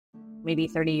Maybe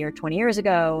 30 or 20 years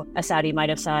ago, a Saudi might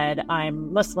have said,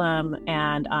 I'm Muslim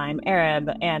and I'm Arab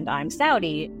and I'm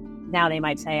Saudi. Now they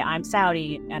might say, I'm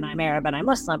Saudi and I'm Arab and I'm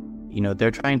Muslim.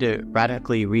 They're trying to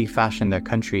radically refashion their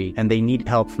country and they need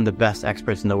help from the best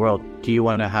experts in the world. Do you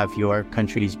want to have your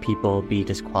country's people be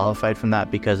disqualified from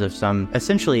that because of some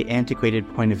essentially antiquated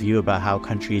point of view about how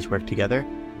countries work together?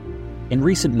 In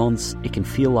recent months, it can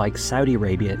feel like Saudi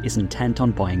Arabia is intent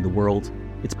on buying the world.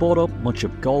 It's bought up much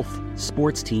of golf,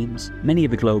 sports teams, many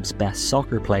of the globe's best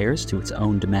soccer players to its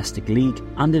own domestic league,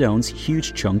 and it owns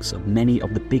huge chunks of many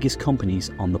of the biggest companies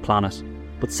on the planet.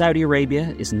 But Saudi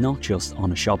Arabia is not just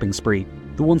on a shopping spree.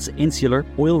 The once insular,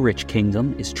 oil-rich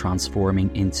kingdom is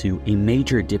transforming into a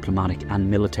major diplomatic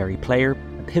and military player,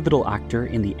 a pivotal actor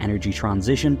in the energy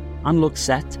transition, and looks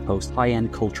set to host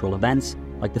high-end cultural events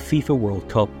like the FIFA World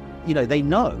Cup. They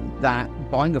know that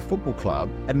buying a football club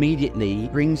immediately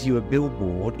brings you a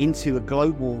billboard into a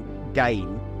global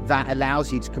game that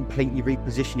allows you to completely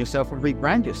reposition yourself and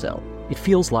rebrand yourself. It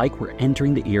feels like we're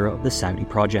entering the era of the Saudi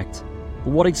project.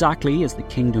 But what exactly is the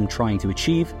kingdom trying to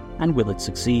achieve, and will it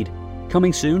succeed?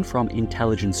 Coming soon from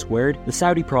Intelligence Squared, the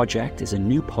Saudi Project is a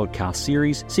new podcast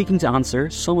series seeking to answer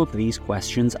some of these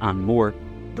questions and more.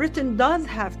 Britain does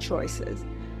have choices.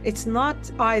 It's not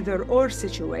either or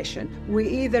situation. We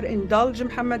either indulge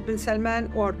Mohammed bin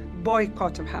Salman or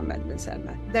boycott Mohammed bin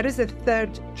Salman. There is a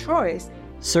third choice.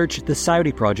 Search the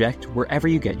Saudi Project wherever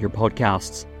you get your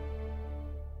podcasts.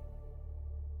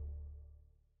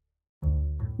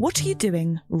 What are you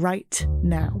doing right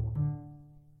now?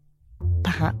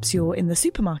 Perhaps you're in the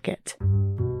supermarket.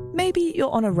 Maybe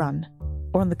you're on a run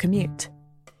or on the commute.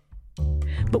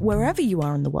 But wherever you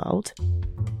are in the world,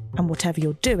 and whatever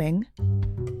you're doing,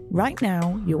 right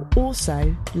now you're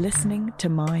also listening to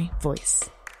my voice.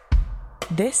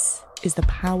 This is the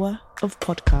power of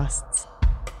podcasts.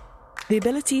 The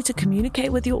ability to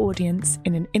communicate with your audience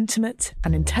in an intimate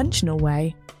and intentional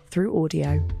way through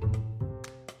audio.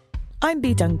 I'm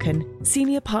Bea Duncan,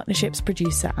 Senior Partnerships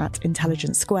Producer at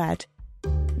Intelligence Squared.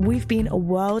 We've been a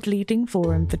world-leading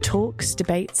forum for talks,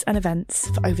 debates and events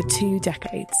for over 2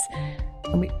 decades.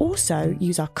 And we also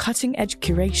use our cutting-edge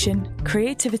curation,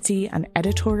 creativity and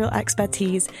editorial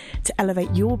expertise to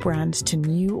elevate your brand to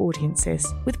new audiences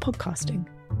with podcasting.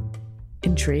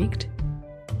 Intrigued?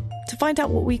 To find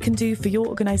out what we can do for your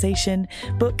organisation,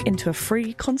 book into a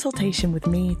free consultation with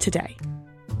me today.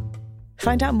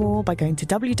 Find out more by going to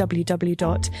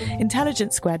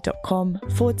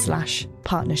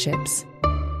www.intelligencesquared.com/partnerships.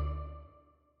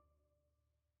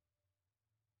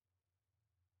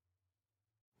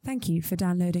 Thank you for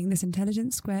downloading this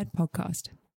Intelligence Squared podcast.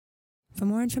 For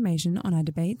more information on our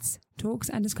debates, talks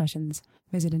and discussions,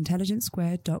 visit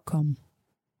intelligencesquared.com.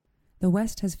 The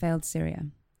West has failed Syria.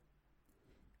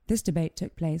 This debate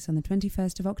took place on the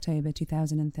 21st of October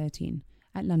 2013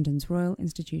 at London's Royal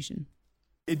Institution.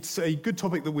 It's a good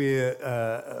topic that we're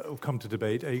come to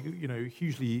debate, a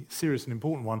hugely serious and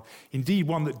important one. Indeed,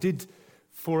 one that did,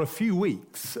 for a few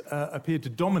weeks, appear to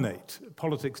dominate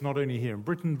politics not only here in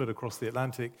Britain but across the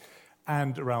Atlantic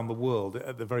and around the world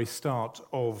at the very start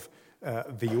of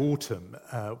the autumn.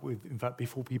 In fact,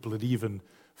 before people had even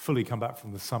fully come back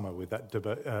from the summer, with that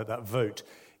vote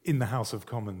in the House of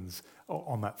Commons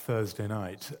on that Thursday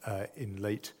night in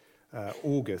late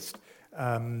August.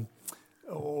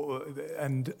 It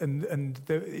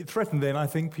threatened then, I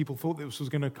think, people thought that this was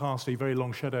going to cast a very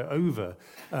long shadow over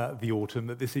the autumn,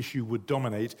 that this issue would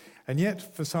dominate. And yet,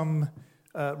 for some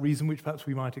reason which perhaps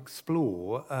we might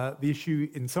explore, the issue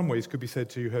in some ways could be said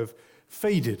to have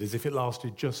faded as if it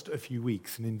lasted just a few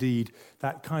weeks. And indeed,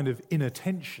 that kind of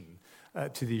inattention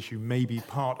to the issue may be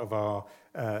part of our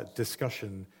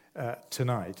discussion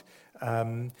tonight.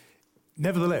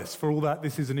 Nevertheless, for all that,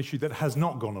 this is an issue that has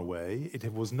not gone away.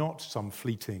 It was not some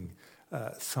fleeting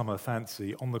summer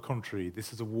fancy. On the contrary,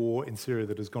 this is a war in Syria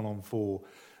that has gone on for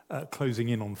closing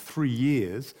in on 3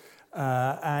 years.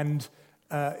 And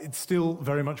it's still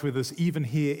very much with us, even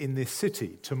here in this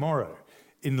city. Tomorrow,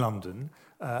 in London,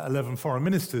 11 foreign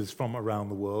ministers from around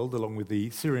the world, along with the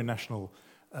Syrian National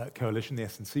Coalition, the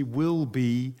SNC, will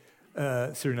be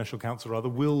Syrian National Council,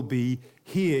 will be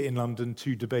here in London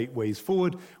to debate ways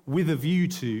forward with a view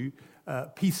to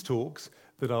peace talks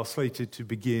that are slated to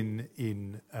begin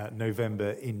in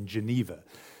November in Geneva.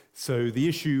 So the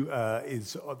issue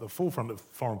is at the forefront of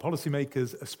foreign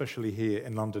policymakers, especially here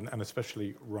in London and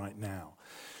especially right now.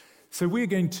 So we're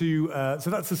going to, so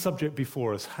that's the subject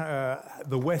before us.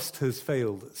 The West has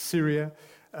failed Syria,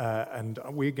 and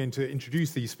we're going to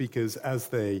introduce these speakers as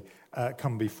they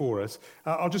come before us.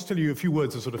 I'll just tell you a few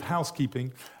words of sort of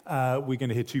housekeeping. We're going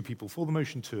to hear 2 people for the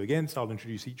motion, 2 against. I'll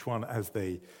introduce each one as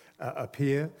they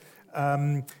appear.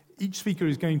 Each speaker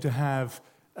is going to have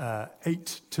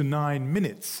 8 to 9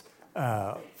 minutes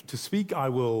to speak. I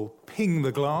will ping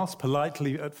the glass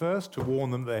politely at first to warn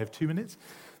them they have 2 minutes.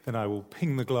 Then I will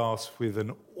ping the glass with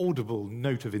an audible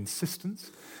note of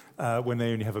insistence when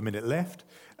they only have a minute left.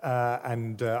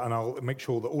 And I'll make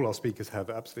sure that all our speakers have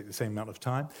absolutely the same amount of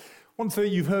time. Once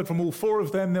you've heard from all 4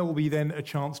 of them, there will be then a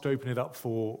chance to open it up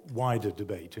for wider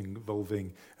debate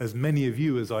involving as many of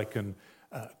you as I can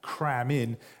cram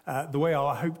in. The way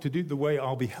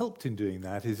I'll be helped in doing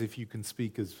that is if you can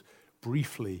speak as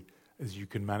briefly as you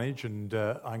can manage, and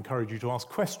I encourage you to ask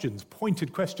questions,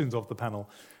 pointed questions of the panel,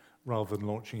 rather than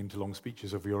launching into long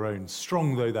speeches of your own,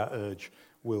 strong though that urge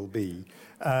will be.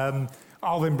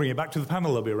 I'll then bring it back to the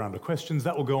panel. There'll be a round of questions.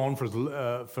 That will go on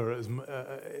for as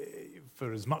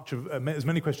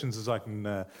many questions as I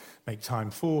can make time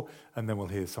for, and then we'll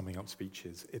hear summing up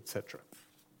speeches, etc.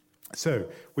 So,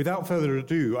 without further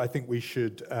ado, I think we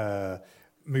should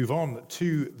move on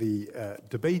to the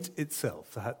debate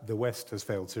itself. The West has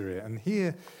failed Syria. And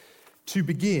here, to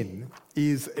begin,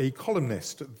 is a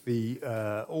columnist, the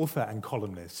author and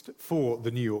columnist for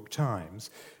the New York Times,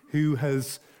 who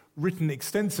has written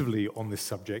extensively on this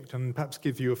subject, and perhaps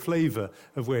give you a flavour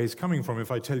of where he's coming from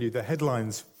if I tell you the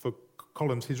headlines for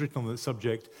columns he's written on the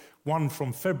subject. One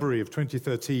from February of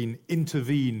 2013,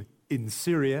 Intervene in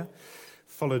Syria,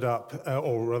 followed up,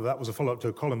 or rather that was a follow-up to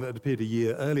a column that had appeared a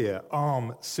year earlier,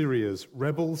 Arm Syria's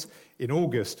Rebels. In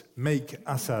August, Make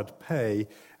Assad Pay.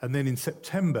 And then in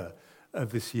September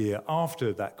of this year,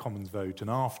 after that Commons vote and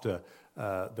after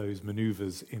those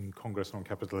manoeuvres in Congress and on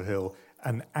Capitol Hill,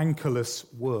 An Anchorless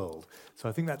World. So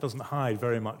I think that doesn't hide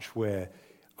very much where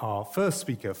our first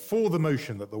speaker for the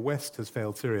motion that the West has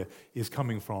failed Syria is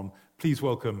coming from. Please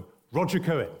welcome Roger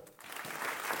Cohen.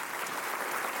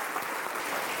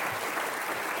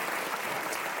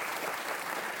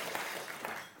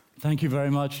 Thank you very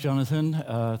much, Jonathan.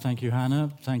 Thank you,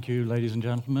 Hannah. Thank you, ladies and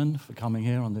gentlemen, for coming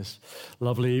here on this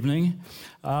lovely evening.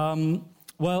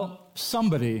 Well,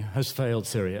 somebody has failed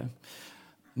Syria.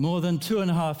 More than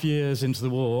 2.5 years into the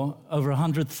war, over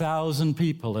 100,000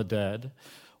 people are dead.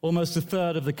 Almost a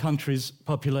third of the country's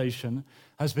population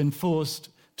has been forced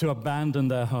to abandon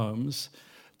their homes.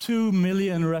 2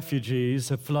 million refugees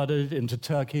have flooded into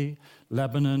Turkey,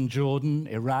 Lebanon, Jordan,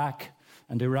 Iraq,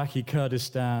 and Iraqi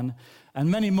Kurdistan, and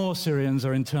many more Syrians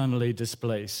are internally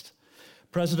displaced.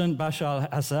 President Bashar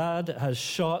al-Assad has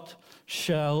shot,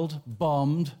 shelled,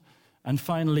 bombed, and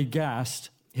finally gassed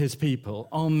his people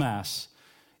en masse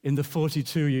in the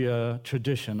 42-year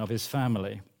tradition of his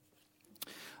family.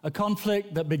 A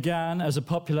conflict that began as a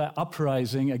popular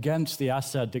uprising against the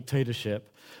Assad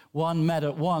dictatorship, one met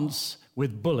at once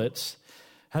with bullets,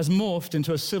 has morphed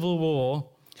into a civil war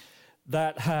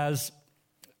that has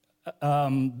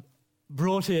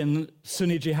brought in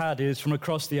Sunni jihadis from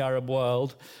across the Arab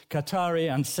world, Qatari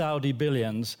and Saudi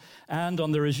billions, and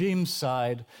on the regime's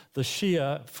side, the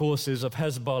Shia forces of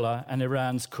Hezbollah and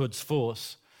Iran's Quds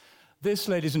force. This,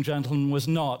 ladies and gentlemen, was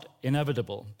not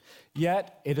inevitable.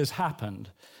 Yet it has happened.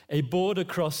 A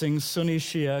border-crossing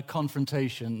Sunni-Shia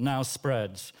confrontation now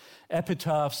spreads.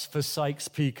 Epitaphs for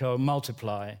Sykes-Picot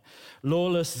multiply.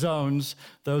 Lawless zones,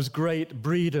 those great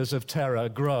breeders of terror,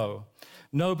 grow.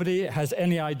 Nobody has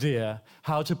any idea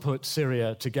how to put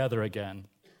Syria together again.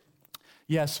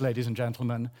 Yes, ladies and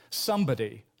gentlemen,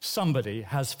 somebody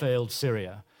has failed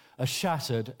Syria, a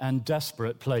shattered and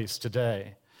desperate place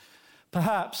today.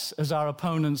 Perhaps, as our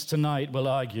opponents tonight will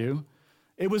argue,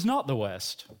 it was not the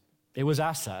West. It was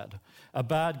Assad, a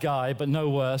bad guy, but no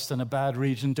worse than a bad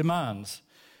region demands.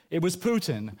 It was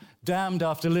Putin, damned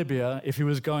after Libya if he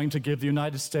was going to give the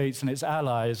United States and its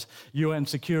allies UN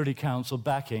Security Council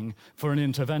backing for an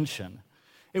intervention.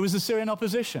 It was the Syrian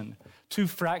opposition, too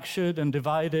fractured and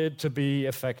divided to be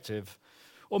effective.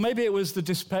 Or maybe it was the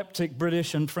dyspeptic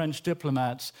British and French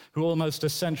diplomats who almost a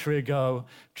century ago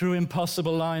drew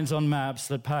impossible lines on maps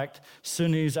that packed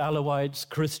Sunnis, Alawites,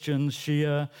 Christians,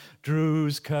 Shia,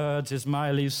 Druze, Kurds,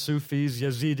 Ismailis, Sufis,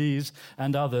 Yazidis,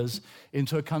 and others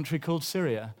into a country called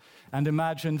Syria, and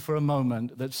imagined for a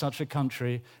moment that such a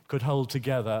country could hold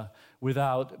together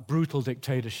without brutal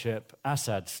dictatorship,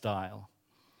 Assad style.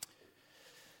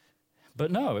 But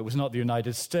no, it was not the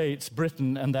United States,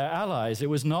 Britain, and their allies. It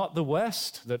was not the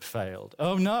West that failed.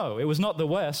 Oh no, it was not the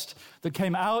West that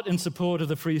came out in support of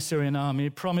the Free Syrian Army,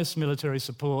 promised military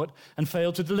support, and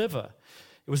failed to deliver.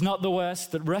 It was not the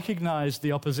West that recognized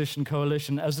the opposition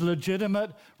coalition as a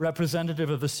legitimate representative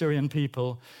of the Syrian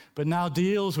people, but now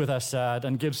deals with Assad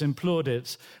and gives him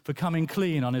plaudits for coming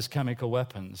clean on his chemical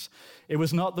weapons. It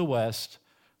was not the West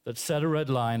that set a red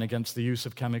line against the use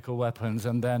of chemical weapons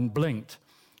and then blinked.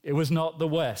 It was not the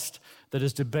West that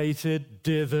has debated,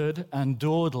 dithered, and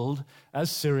dawdled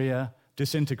as Syria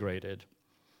disintegrated.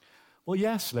 Well,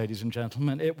 yes, ladies and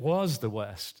gentlemen, it was the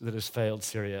West that has failed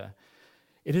Syria.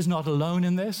 It is not alone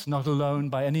in this, not alone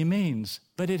by any means,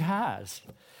 but it has.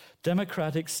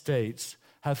 Democratic states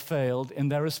have failed in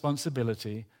their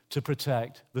responsibility to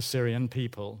protect the Syrian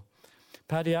people.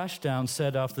 Paddy Ashdown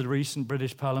said after the recent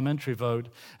British parliamentary vote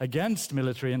against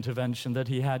military intervention that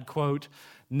he had, quote,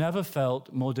 never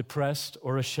felt more depressed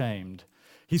or ashamed.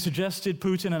 He suggested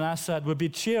Putin and Assad would be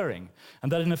cheering,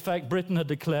 and that in effect Britain had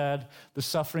declared the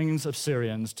sufferings of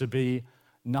Syrians to be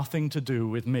nothing to do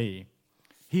with me.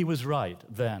 He was right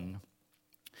then.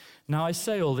 Now, I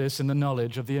say all this in the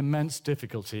knowledge of the immense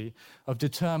difficulty of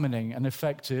determining an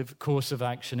effective course of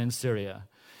action in Syria.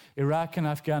 Iraq and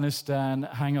Afghanistan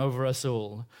hang over us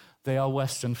all. They are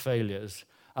Western failures.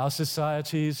 Our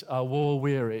societies are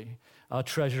war-weary. Our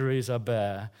treasuries are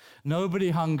bare. Nobody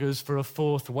hungers for a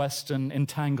fourth Western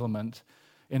entanglement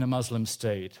in a Muslim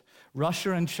state.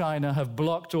 Russia and China have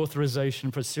blocked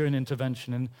authorization for Syrian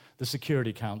intervention in the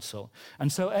Security Council.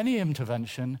 And so any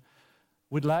intervention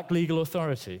would lack legal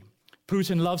authority.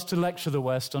 Putin loves to lecture the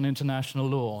West on international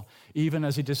law, even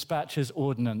as he dispatches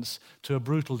ordnance to a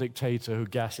brutal dictator who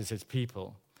gasses his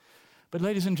people. But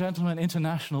ladies and gentlemen,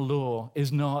 international law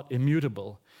is not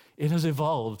immutable. It has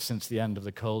evolved since the end of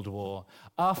the Cold War.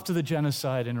 After the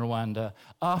genocide in Rwanda,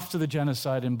 after the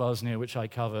genocide in Bosnia, which I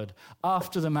covered,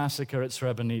 after the massacre at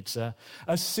Srebrenica,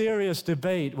 a serious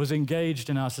debate was engaged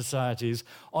in our societies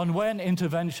on when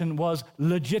intervention was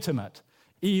legitimate,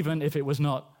 even if it was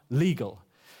not legal.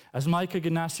 As Micah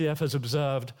Gnassieff has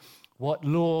observed, what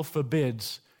law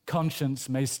forbids, conscience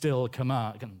may still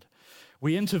command.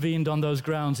 We intervened on those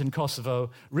grounds in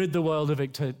Kosovo, rid the world of a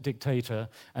dictator,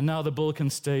 and now the Balkan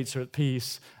states are at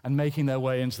peace and making their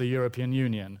way into the European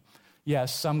Union.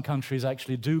 Yes, some countries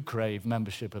actually do crave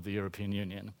membership of the European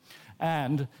Union.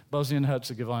 And Bosnia and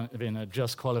Herzegovina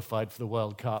just qualified for the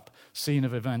World Cup, scene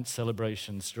of event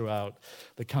celebrations throughout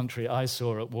the country I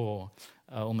saw at war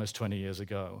almost 20 years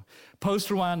ago.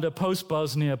 Post-Rwanda,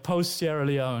 post-Bosnia, post-Sierra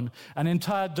Leone, an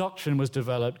entire doctrine was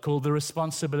developed called the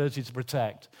Responsibility to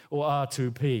Protect, or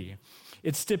R2P.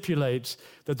 It stipulates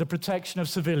that the protection of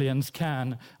civilians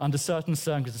can, under certain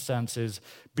circumstances,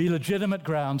 be legitimate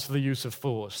grounds for the use of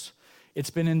force. It's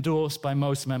been endorsed by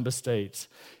most member states.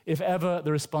 If ever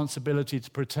the responsibility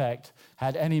to protect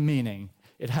had any meaning,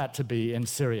 it had to be in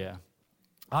Syria.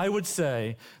 I would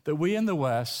say that we in the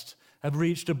West have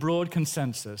reached a broad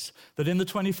consensus that in the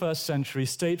 21st century,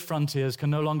 state frontiers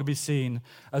can no longer be seen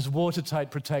as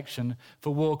watertight protection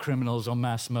for war criminals or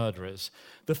mass murderers.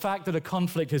 The fact that a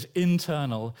conflict is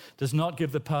internal does not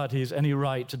give the parties any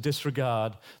right to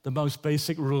disregard the most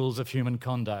basic rules of human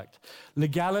conduct.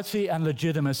 Legality and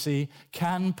legitimacy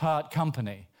can part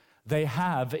company. They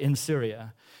have in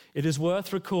Syria. It is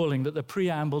worth recalling that the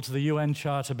preamble to the UN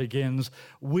Charter begins,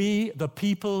 "We, the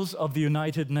peoples of the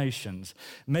United Nations,"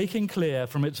 making clear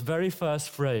from its very first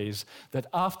phrase that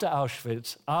after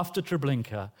Auschwitz, after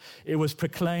Treblinka, it was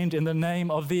proclaimed in the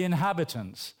name of the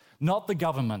inhabitants, not the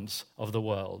governments of the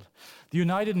world. The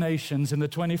United Nations in the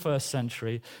 21st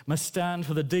century must stand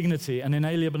for the dignity and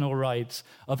inalienable rights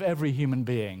of every human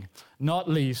being, not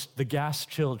least the gas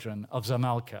children of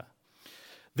Zamalka.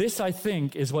 This, I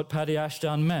think, is what Paddy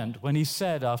Ashdown meant when he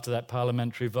said after that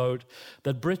parliamentary vote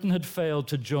that Britain had failed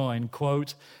to join,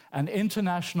 quote, an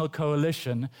international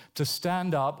coalition to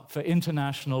stand up for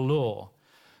international law.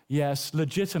 Yes,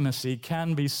 legitimacy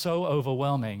can be so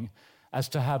overwhelming as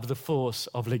to have the force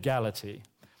of legality.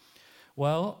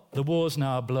 Well, the war's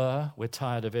now a blur. We're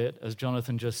tired of it. As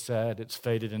Jonathan just said, it's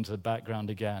faded into the background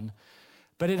again.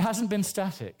 But it hasn't been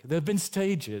static. There have been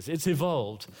stages. It's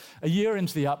evolved. A year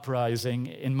into the uprising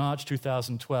in March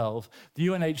 2012, the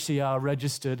UNHCR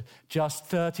registered just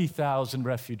 30,000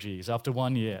 refugees after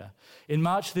 1 year. In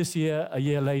March this year, a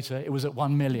year later, it was at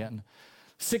 1 million.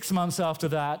 6 months after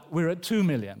that, we're at 2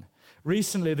 million.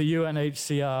 Recently, the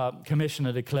UNHCR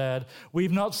commissioner declared,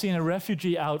 "We've not seen a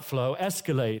refugee outflow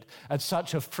escalate at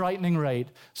such a frightening rate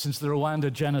since the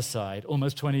Rwanda genocide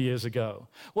almost 20 years ago."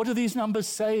 What do these numbers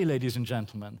say, ladies and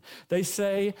gentlemen? They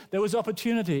say there was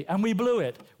opportunity and we blew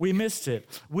it. We missed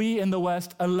it. We in the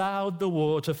West allowed the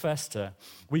war to fester.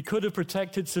 We could have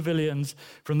protected civilians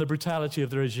from the brutality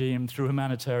of the regime through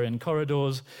humanitarian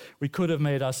corridors. We could have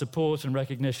made our support and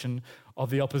recognition of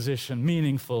the opposition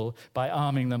meaningful by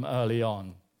arming them early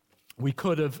on. We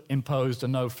could have imposed a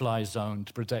no-fly zone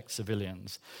to protect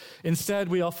civilians. Instead,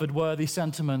 we offered worthy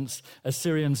sentiments as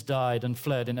Syrians died and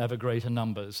fled in ever greater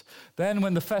numbers. Then,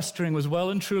 when the festering was well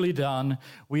and truly done,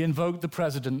 we invoked the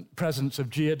presence of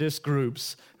jihadist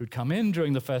groups who'd come in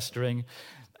during the festering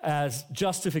as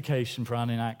justification for our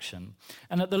inaction.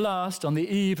 And at the last, on the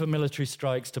eve of military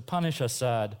strikes to punish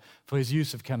Assad for his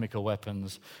use of chemical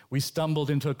weapons, we stumbled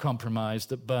into a compromise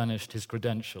that burnished his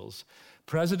credentials.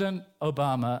 President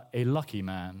Obama, a lucky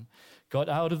man, got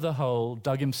out of the hole,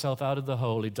 dug himself out of the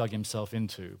hole he dug himself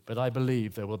into. But I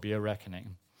believe there will be a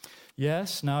reckoning.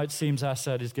 Yes, now it seems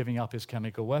Assad is giving up his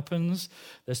chemical weapons.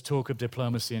 There's talk of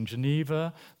diplomacy in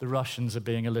Geneva. The Russians are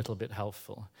being a little bit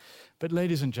helpful. But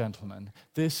ladies and gentlemen,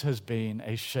 this has been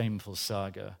a shameful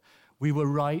saga. We were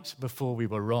right before we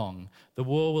were wrong. The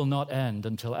war will not end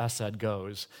until Assad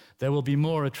goes. There will be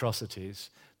more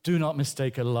atrocities. Do not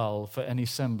mistake a lull for any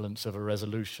semblance of a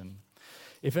resolution.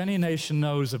 If any nation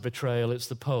knows of betrayal, it's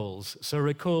the Poles. So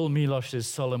recall Milosz's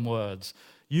solemn words.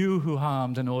 You who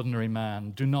harmed an ordinary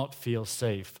man do not feel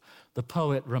safe. The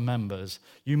poet remembers.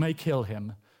 You may kill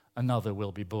him, another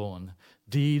will be born.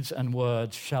 Deeds and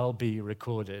words shall be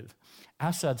recorded.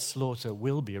 Assad's slaughter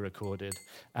will be recorded,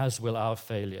 as will our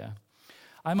failure.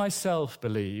 I myself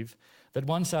believe that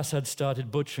once Assad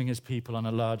started butchering his people on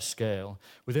a large scale,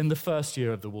 within the first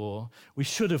year of the war, we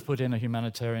should have put in a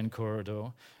humanitarian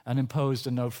corridor and imposed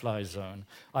a no-fly zone.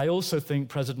 I also think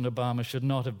President Obama should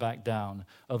not have backed down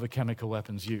over chemical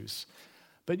weapons use.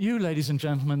 But you, ladies and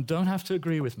gentlemen, don't have to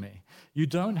agree with me. You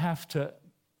don't have to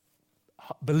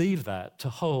believe that to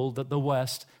hold that the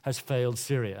West has failed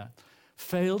Syria.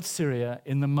 Failed Syria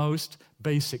in the most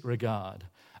basic regard.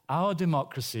 Our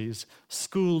democracies,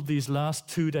 schooled these last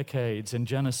 2 decades in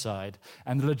genocide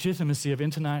and the legitimacy of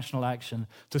international action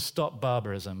to stop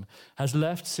barbarism, has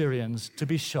left Syrians to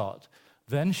be shot,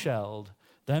 then shelled,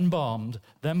 then bombed,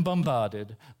 then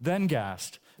bombarded, then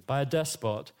gassed by a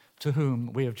despot to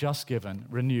whom we have just given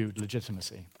renewed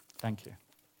legitimacy. Thank you.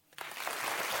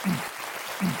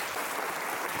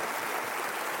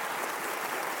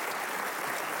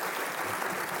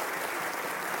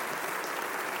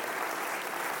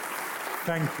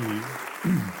 Thank you.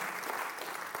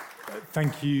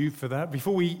 Thank you for that.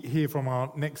 Before we hear from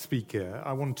our next speaker,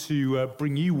 I want to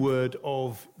bring you word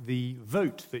of the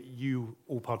vote that you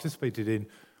all participated in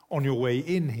on your way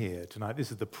in here tonight.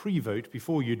 This is the pre-vote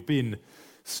before you'd been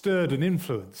stirred and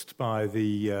influenced by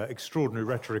the extraordinary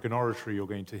rhetoric and oratory you're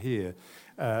going to hear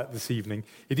this evening.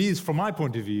 It is, from my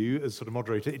point of view, as sort of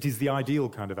moderator, it is the ideal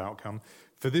kind of outcome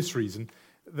for this reason,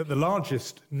 that the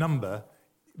largest number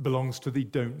belongs to the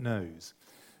don't knows.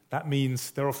 That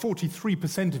means there are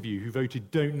 43% of you who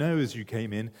voted don't know as you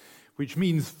came in, which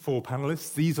means for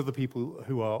panelists, these are the people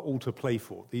who are all to play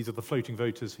for. These are the floating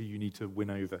voters who you need to win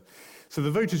over. So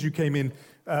the voters who came in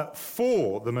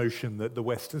for the motion that the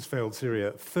West has failed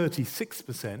Syria,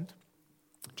 36%,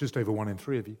 just over 1 in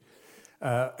 3 of you.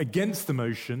 Against the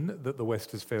motion that the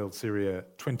West has failed Syria,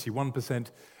 21%.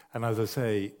 And as I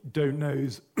say, don't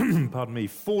knows, pardon me,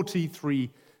 43%.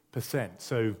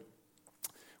 So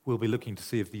we'll be looking to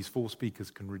see if these 4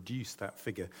 speakers can reduce that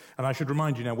figure. And I should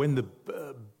remind you now, when the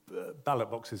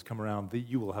ballot boxes come around,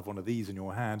 you will have one of these in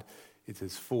your hand. It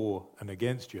says for and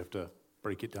against. You have to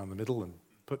break it down the middle and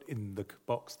put in the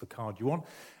box the card you want.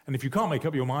 And if you can't make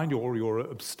up your mind or you're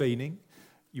abstaining,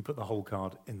 you put the whole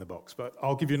card in the box. But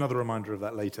I'll give you another reminder of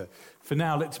that later. For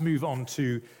now, let's move on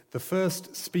to the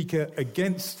first speaker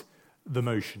against the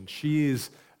motion. She is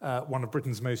one of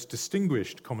Britain's most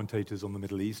distinguished commentators on the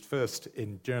Middle East, first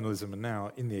in journalism and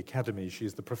now in the academy. She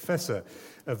is the Professor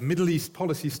of Middle East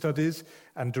Policy Studies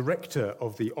and Director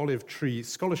of the Olive Tree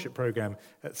Scholarship Programme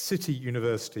at City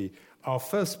University. Our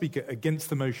first speaker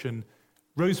against the motion,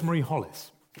 Rosemary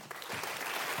Hollis.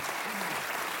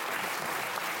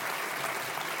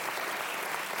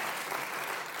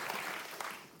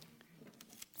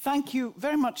 Thank you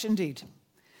very much indeed.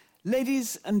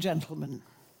 Ladies and gentlemen,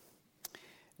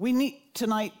 we meet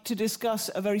tonight to discuss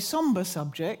a very somber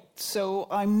subject, so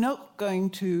I'm not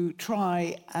going to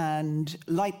try and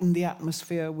lighten the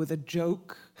atmosphere with a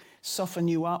joke, soften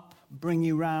you up, bring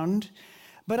you round,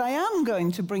 but I am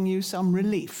going to bring you some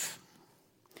relief.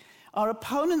 Our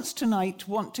opponents tonight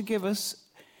want to give us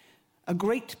a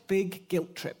great big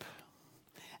guilt trip,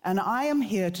 and I am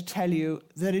here to tell you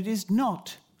that it is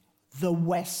not the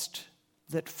West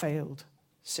that failed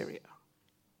Syria.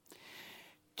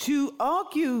 To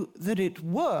argue that it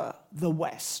were the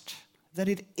West, that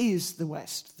it is the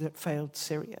West that failed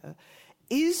Syria,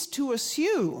 is to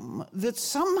assume that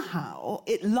somehow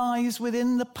it lies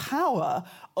within the power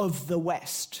of the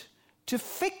West to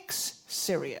fix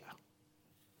Syria.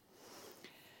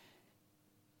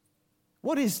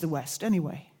 What is the West,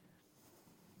 anyway?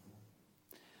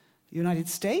 The United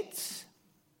States?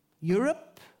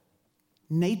 Europe?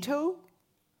 NATO?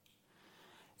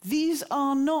 These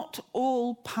are not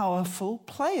all powerful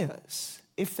players,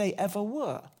 if they ever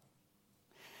were.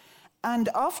 And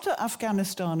after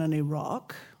Afghanistan and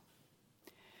Iraq,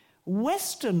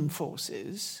 Western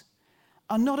forces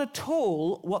are not at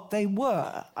all what they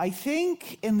were. I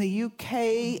think in the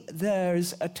UK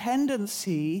there's a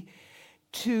tendency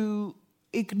to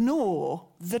ignore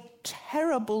the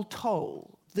terrible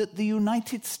toll that the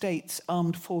United States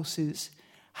Armed Forces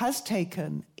has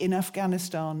taken in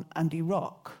Afghanistan and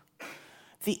Iraq.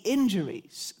 The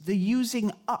injuries, the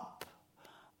using up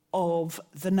of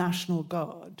the National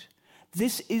Guard.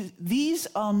 These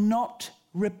are not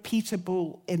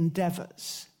repeatable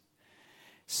endeavors.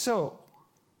 So,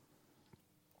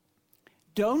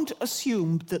 don't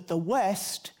assume that the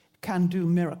West can do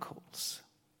miracles.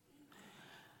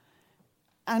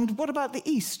 And what about the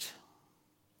East?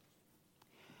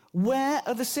 Where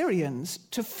are the Syrians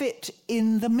to fit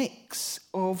in the mix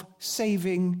of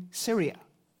saving Syria?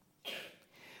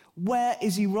 Where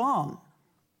is Iran,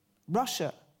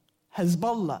 Russia,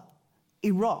 Hezbollah,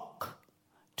 Iraq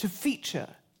to feature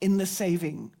in the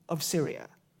saving of Syria?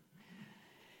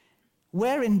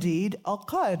 Where indeed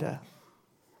Al-Qaeda?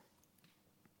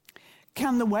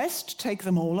 Can the West take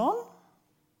them all on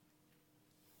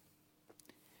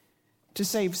to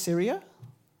save Syria?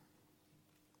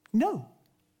 No.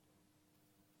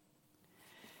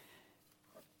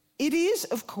 It is,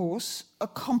 of course, a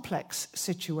complex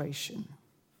situation.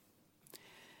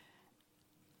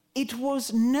 It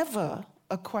was never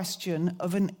a question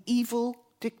of an evil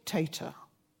dictator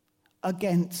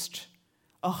against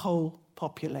a whole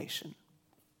population.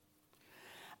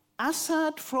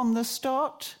 Assad, from the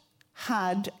start,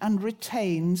 had and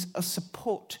retains a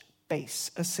support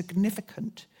base, a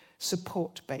significant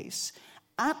support base,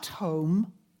 at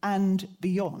home and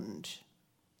beyond.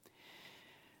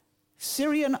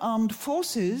 Syrian armed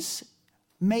forces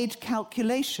made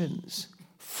calculations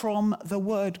from the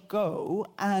word go,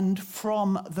 and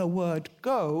from the word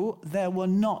go, there were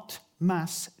not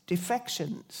mass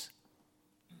defections.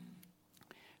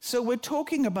 So we're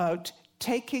talking about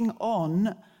taking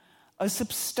on a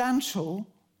substantial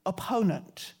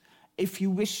opponent, if you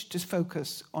wish to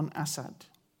focus on Assad.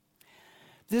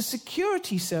 The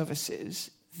security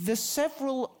services, the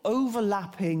several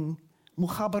overlapping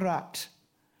mukhabarat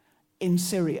in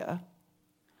Syria,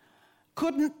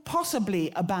 couldn't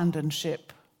possibly abandon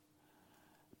ship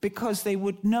because they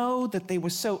would know that they were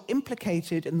so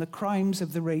implicated in the crimes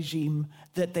of the regime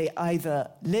that they either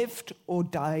lived or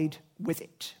died with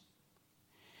it.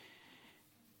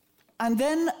 And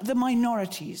then the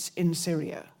minorities in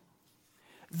Syria,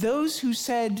 those who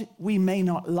said, we may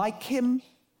not like him,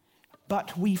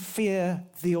 but we fear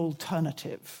the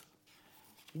alternative.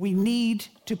 We need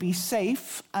to be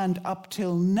safe, and up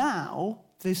till now,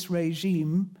 this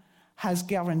regime has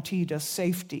guaranteed us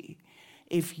safety.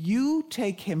 If you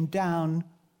take him down,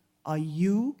 are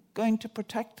you going to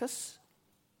protect us?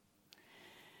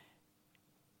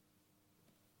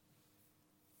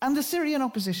 And the Syrian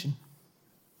opposition.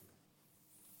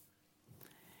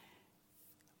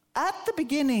 At the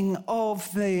beginning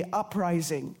of the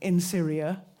uprising in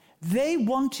Syria, they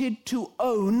wanted to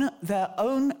own their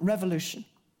own revolution.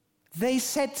 They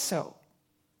said so.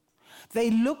 They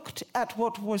looked at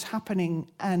what was happening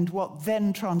and what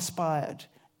then transpired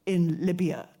in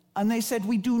Libya, and they said,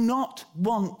 we do not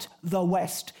want the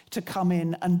West to come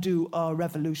in and do our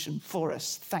revolution for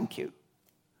us. Thank you.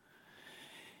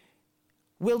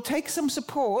 We'll take some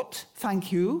support,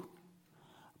 thank you,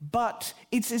 but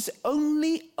it is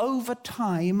only over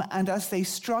time and as they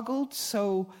struggled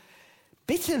so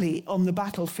bitterly on the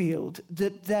battlefield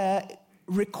that their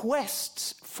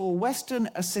requests for Western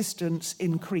assistance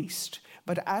increased.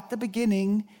 But at the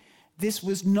beginning, this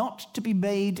was not to be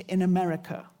made in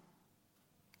America.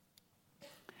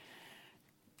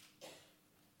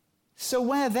 So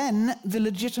where then the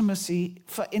legitimacy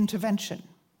for intervention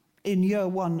in year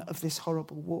one of this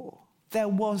horrible war? There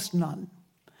was none,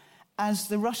 as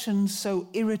the Russians so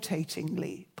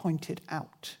irritatingly pointed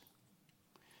out.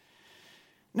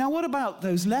 Now, what about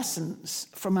those lessons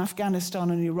from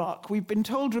Afghanistan and Iraq? We've been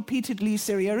told repeatedly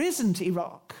Syria isn't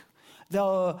Iraq.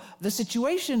 The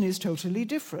situation is totally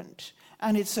different,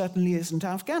 and it certainly isn't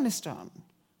Afghanistan.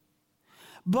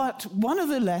 But one of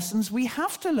the lessons we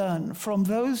have to learn from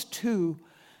those two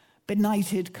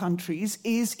benighted countries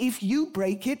is if you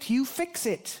break it, you fix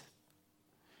it.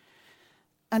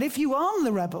 And if you arm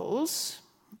the rebels,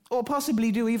 or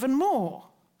possibly do even more,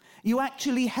 you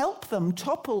actually help them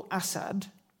topple Assad,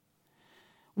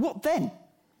 what then?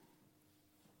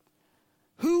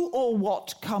 Who or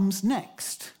what comes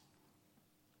next?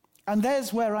 And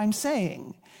there's where I'm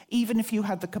saying, even if you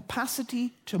had the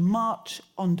capacity to march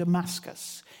on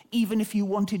Damascus, even if you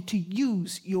wanted to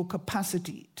use your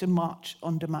capacity to march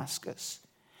on Damascus,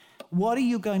 what are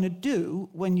you going to do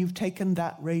when you've taken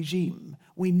that regime?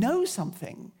 We know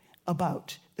something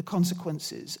about the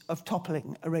consequences of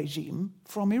toppling a regime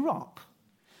from Iraq.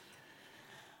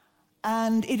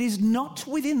 And it is not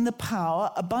within the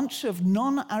power a bunch of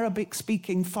non-Arabic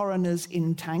speaking foreigners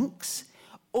in tanks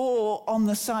or on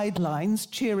the sidelines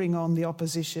cheering on the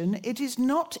opposition. It is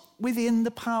not within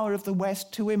the power of the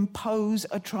West to impose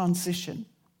a transition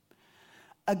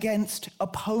against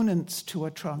opponents to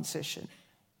a transition.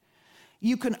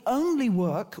 You can only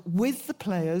work with the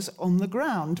players on the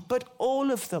ground, but all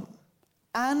of them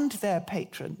and their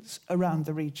patrons around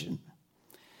the region.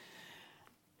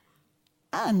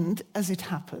 And, as it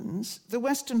happens, the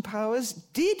Western powers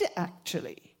did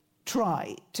actually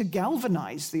try to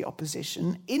galvanize the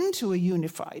opposition into a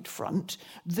unified front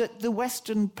that the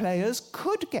Western players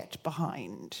could get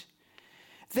behind.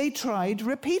 They tried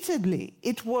repeatedly.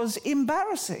 It was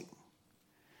embarrassing.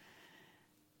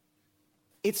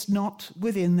 It's not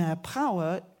within their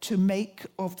power to make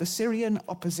of the Syrian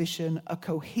opposition a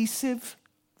cohesive,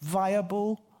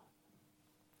 viable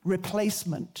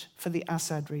replacement for the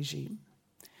Assad regime.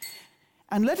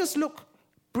 And let us look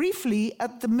briefly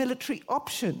at the military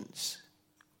options.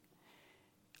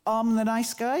 Arm the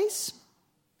nice guys?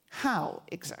 How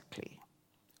exactly?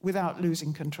 Without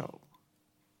losing control.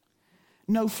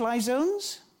 No-fly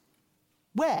zones?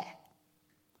 Where?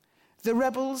 The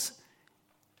rebels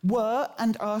were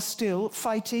and are still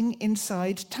fighting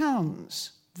inside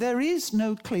towns. There is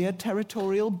no clear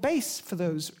territorial base for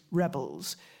those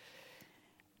rebels.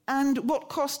 And what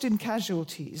cost in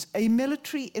casualties? A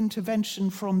military intervention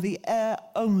from the air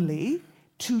only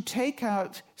to take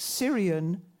out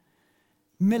Syrian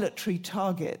military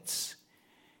targets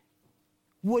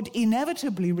would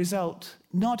inevitably result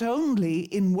not only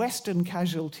in Western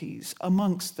casualties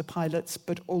amongst the pilots,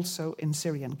 but also in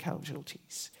Syrian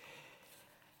casualties.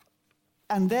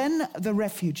 And then the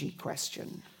refugee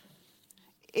question.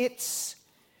 It's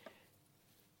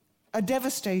a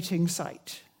devastating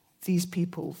sight, these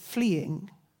people fleeing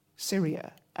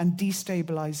Syria and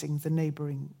destabilizing the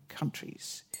neighboring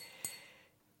countries.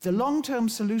 The long-term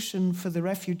solution for the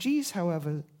refugees,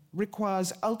 however,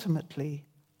 requires ultimately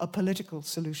a political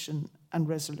solution and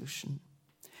resolution.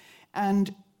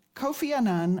 And Kofi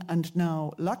Annan and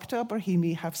now Lakhdar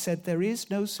Brahimi have said there is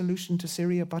no solution to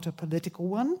Syria but a political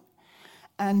one,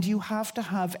 and you have to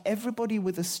have everybody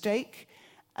with a stake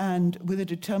and with a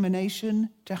determination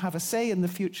to have a say in the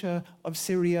future of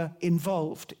Syria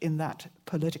involved in that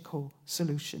political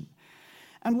solution.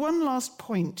 And one last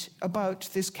point about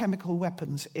this chemical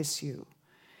weapons issue.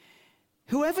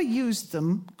 Whoever used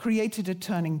them created a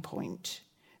turning point.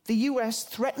 The US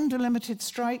threatened a limited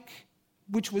strike,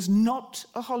 which was not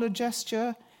a hollow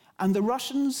gesture, and the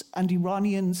Russians and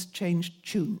Iranians changed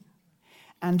tune.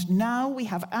 And now we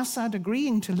have Assad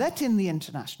agreeing to let in the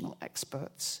international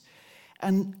experts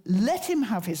and let him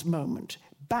have his moment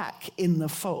back in the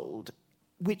fold,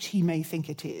 which he may think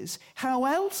it is. How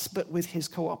else but with his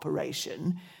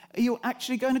cooperation are you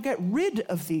actually going to get rid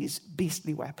of these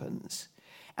beastly weapons?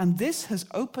 And this has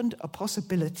opened a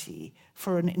possibility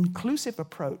for an inclusive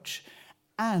approach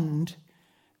and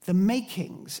the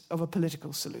makings of a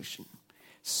political solution.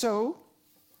 So,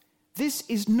 this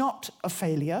is not a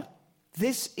failure.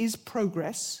 This is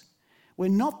progress. We're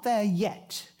not there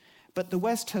yet, but the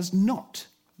West has not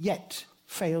yet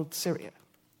failed Syria.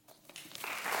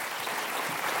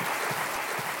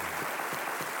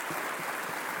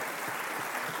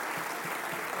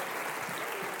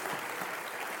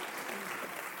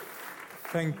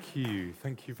 Thank you.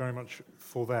 Thank you very much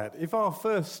for that. If our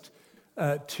first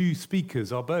two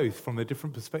speakers are both, from their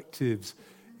different perspectives,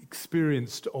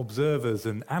 experienced observers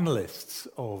and analysts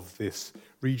of this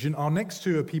region, our next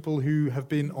two are people who have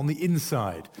been on the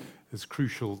inside as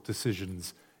crucial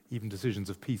decisions, even decisions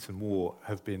of peace and war,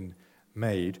 have been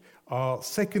made. Our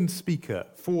second speaker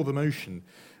for the motion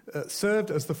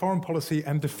served as the foreign policy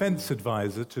and defence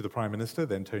advisor to the Prime Minister,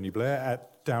 then Tony Blair,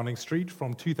 at Downing Street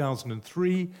from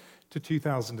 2003 to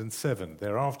 2007.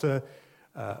 Thereafter,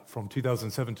 from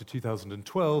 2007 to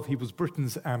 2012, he was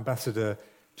Britain's ambassador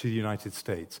to the United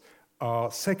States.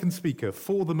 Our second speaker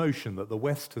for the motion that the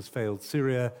West has failed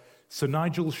Syria, Sir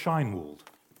Nigel Sheinwald.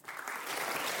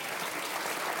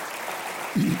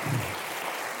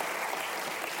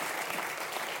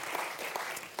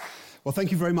 Well,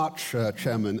 thank you very much,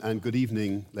 Chairman, and good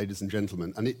evening, ladies and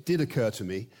gentlemen. And it did occur to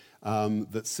me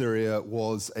that Syria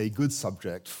was a good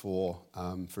subject for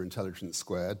Intelligence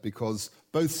Squared, because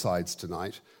both sides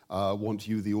tonight want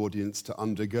you, the audience, to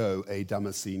undergo a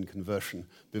Damascene conversion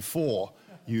before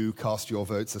you cast your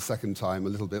votes a second time a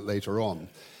little bit later on.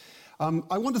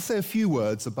 I want to say a few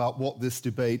words about what this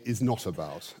debate is not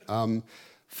about.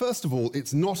 First of all,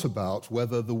 it's not about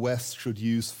whether the West should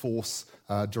use force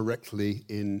directly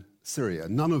in Syria.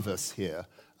 None of us here,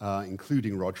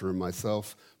 including Roger and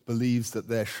myself, believes that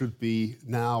there should be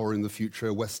now or in the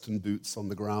future Western boots on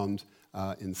the ground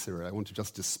in Syria. I want to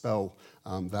just dispel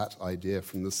that idea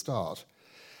from the start.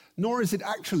 Nor is it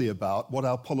actually about what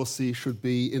our policy should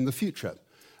be in the future.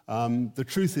 The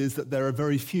truth is that there are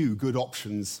very few good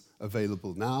options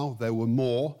available now. There were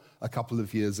more a couple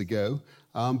of years ago,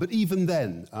 but even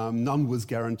then, none was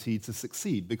guaranteed to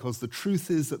succeed, because the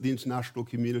truth is that the international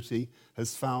community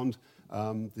has found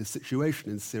the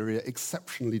situation in Syria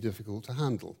exceptionally difficult to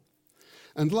handle.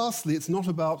 And lastly, it's not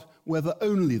about whether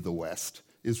only the West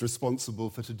is responsible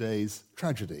for today's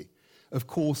tragedy. Of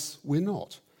course, we're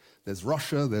not. There's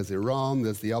Russia, there's Iran,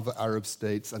 there's the other Arab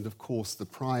states, and of course the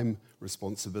prime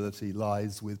responsibility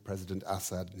lies with President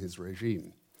Assad and his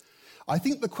regime. I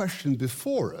think the question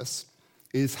before us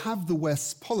is, have the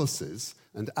West's policies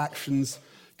and actions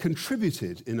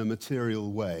contributed in a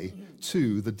material way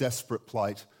to the desperate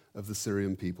plight of the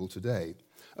Syrian people today?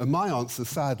 And my answer,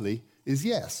 sadly, is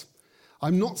yes.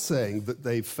 I'm not saying that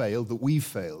they've failed, that we've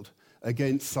failed,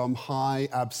 against some high,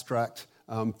 abstract,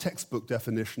 textbook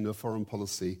definition of foreign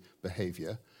policy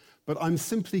behavior, but I'm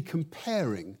simply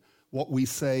comparing what we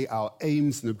say our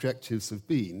aims and objectives have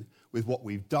been with what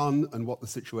we've done and what the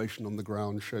situation on the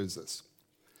ground shows us.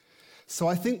 So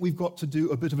I think we've got to do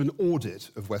a bit of an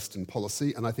audit of Western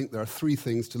policy, and I think there are three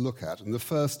things to look at. And the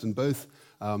first, and both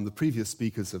the previous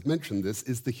speakers have mentioned this,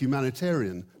 is the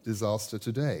humanitarian disaster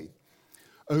today.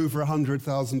 Over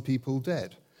 100,000 people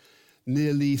dead.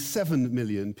 Nearly 7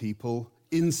 million people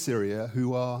in Syria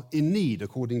who are in need,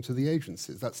 according to the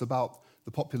agencies. That's about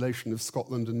the population of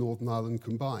Scotland and Northern Ireland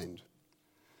combined.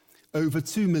 Over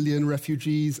 2 million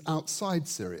refugees outside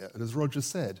Syria, and as Roger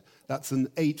said, that's an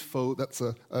eightfold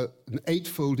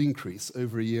increase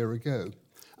over a year ago.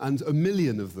 And 1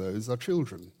 million of those are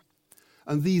children.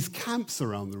 And these camps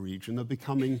around the region are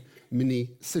becoming mini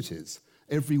cities.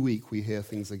 Every week we hear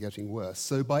things are getting worse.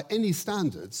 So by any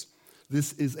standards,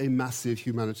 this is a massive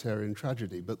humanitarian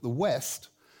tragedy. But the West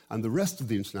and the rest of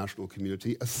the international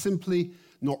community are simply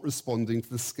not responding to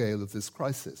the scale of this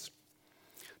crisis.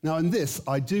 Now, in this,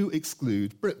 I do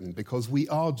exclude Britain, because we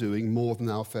are doing more than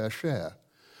our fair share.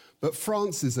 But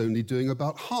France is only doing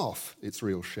about half its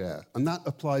real share, and that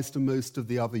applies to most of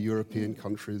the other European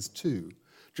countries too.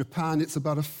 Japan, it's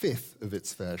about a fifth of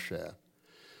its fair share.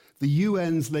 The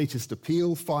UN's latest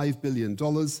appeal, $5 billion,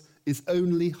 is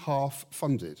only half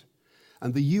funded.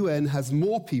 And the UN has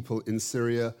more people in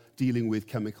Syria dealing with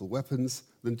chemical weapons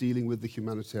than dealing with the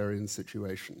humanitarian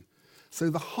situation. So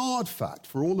the hard fact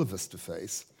for all of us to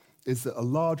face is that a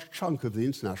large chunk of the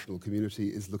international community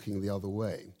is looking the other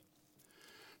way.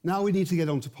 Now we need to get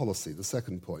on to policy, the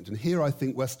second point. And here I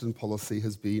think Western policy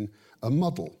has been a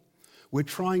muddle. We're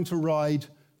trying to ride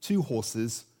two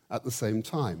horses at the same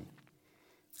time.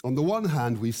 On the one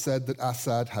hand, we've said that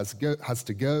Assad has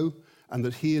to go, and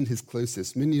that he and his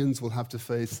closest minions will have to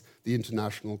face the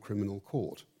International Criminal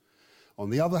Court. On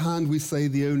the other hand, we say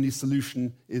the only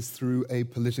solution is through a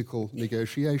political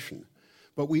negotiation.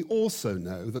 But we also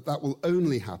know that that will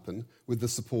only happen with the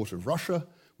support of Russia,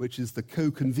 which is the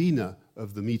co-convener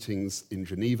of the meetings in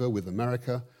Geneva with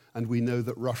America, and we know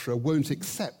that Russia won't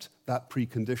accept that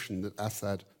precondition that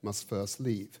Assad must first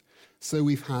leave. So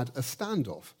we've had a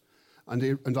standoff.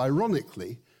 And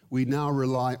ironically, we now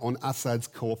rely on Assad's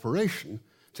cooperation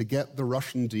to get the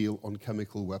Russian deal on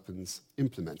chemical weapons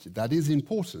implemented. That is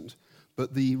important,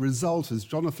 but the result, as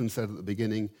Jonathan said at the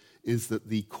beginning, is that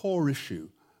the core issue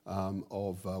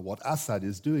of what Assad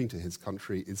is doing to his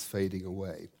country is fading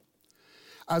away.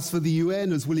 As for the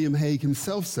UN, as William Hague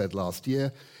himself said last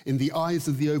year, in the eyes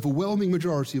of the overwhelming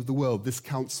majority of the world, this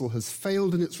council has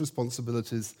failed in its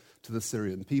responsibilities to the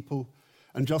Syrian people.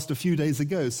 And just a few days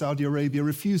ago, Saudi Arabia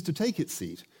refused to take its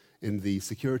seat in the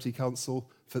Security Council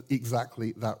for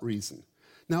exactly that reason.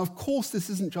 Now, of course, this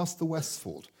isn't just the West's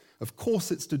fault. Of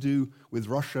course, it's to do with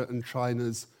Russia and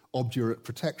China's obdurate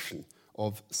protection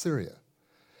of Syria.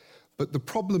 But the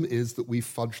problem is that we've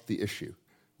fudged the issue.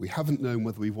 We haven't known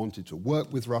whether we wanted to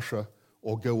work with Russia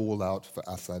or go all out for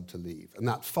Assad to leave. And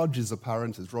that fudge is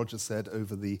apparent, as Roger said,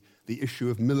 over the issue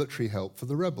of military help for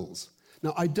the rebels.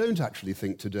 Now, I don't actually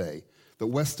think today that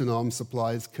Western arms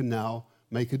supplies can now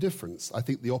make a difference. I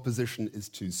think the opposition is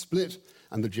too split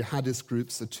and the jihadist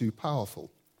groups are too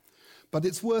powerful. But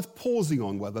it's worth pausing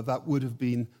on whether that would have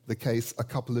been the case a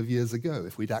couple of years ago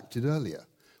if we'd acted earlier,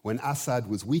 when Assad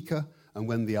was weaker and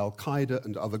when the Al-Qaeda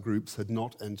and other groups had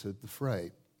not entered the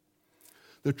fray.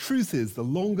 The truth is, the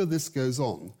longer this goes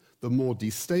on, the more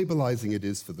destabilizing it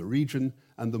is for the region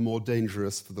and the more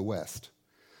dangerous for the West.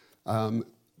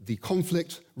 The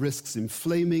conflict risks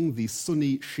inflaming the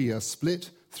Sunni-Shia split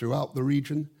throughout the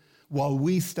region. While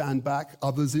we stand back,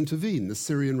 others intervene. The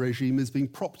Syrian regime is being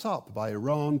propped up by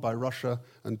Iran, by Russia,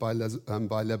 and by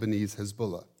Lebanese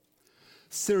Hezbollah.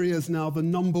 Syria is now the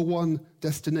number one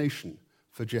destination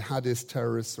for jihadist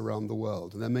terrorists around the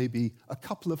world. And there may be a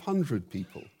couple of hundred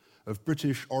people of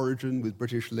British origin with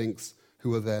British links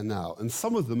who are there now. And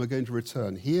some of them are going to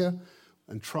return here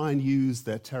and try and use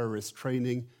their terrorist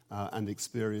training and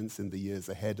experience in the years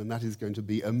ahead. And that is going to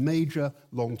be a major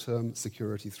long-term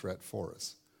security threat for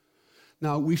us.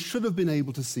 Now, we should have been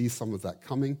able to see some of that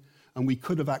coming, and we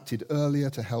could have acted earlier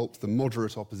to help the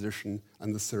moderate opposition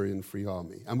and the Syrian Free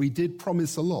Army. And we did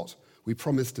promise a lot. We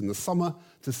promised in the summer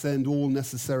to send all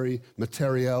necessary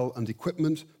materiel and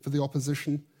equipment for the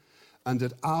opposition. And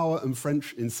at our and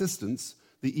French insistence,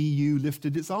 the EU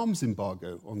lifted its arms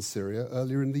embargo on Syria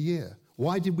earlier in the year.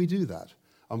 Why did we do that?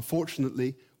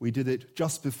 Unfortunately, we did it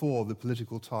just before the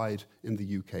political tide in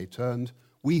the UK turned.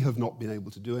 We have not been able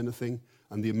to do anything,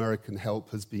 and the American help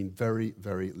has been very,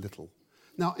 very little.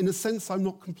 Now, in a sense, I'm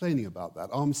not complaining about that.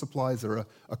 Arms supplies are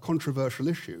a controversial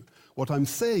issue. What I'm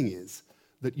saying is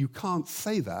that you can't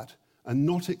say that and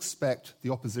not expect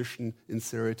the opposition in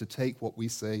Syria to take what we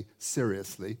say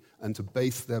seriously and to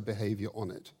base their behavior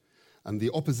on it. And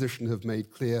the opposition have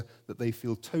made clear that they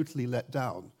feel totally let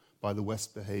down by the West's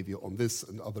behavior on this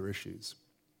and other issues.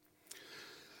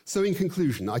 So in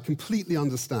conclusion, I completely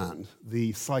understand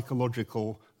the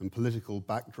psychological and political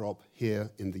backdrop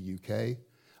here in the UK.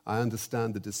 I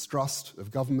understand the distrust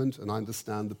of government, and I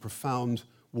understand the profound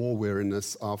war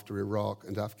weariness after Iraq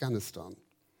and Afghanistan.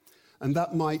 And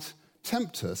that might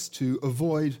tempt us to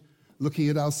avoid looking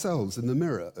at ourselves in the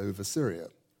mirror over Syria.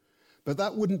 But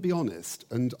that wouldn't be honest,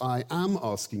 and I am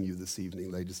asking you this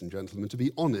evening, ladies and gentlemen, to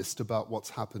be honest about what's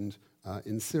happened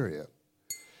in Syria.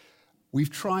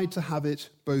 We've tried to have it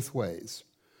both ways,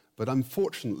 but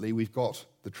unfortunately we've got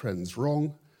the trends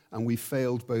wrong, and we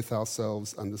failed both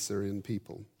ourselves and the Syrian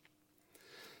people.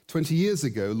 20 years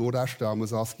ago, Lord Ashdown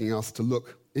was asking us to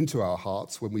look into our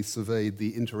hearts when we surveyed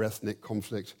the interethnic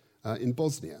conflict in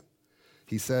Bosnia.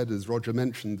 He said, as Roger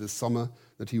mentioned this summer,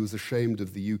 that he was ashamed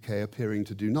of the UK appearing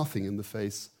to do nothing in the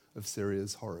face of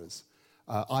Syria's horrors.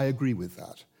 I agree with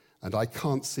that, and I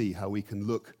can't see how we can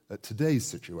look at today's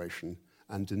situation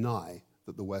and deny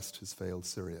that the West has failed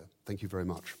Syria. Thank you very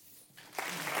much.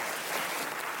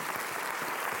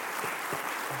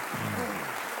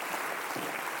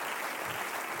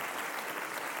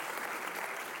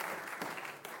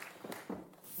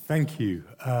 Thank you.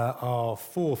 Our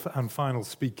fourth and final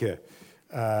speaker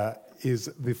is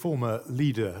the former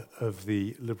leader of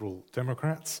the Liberal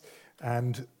Democrats,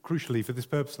 and crucially for this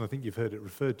purpose, and I think you've heard it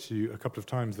referred to a couple of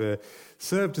times there,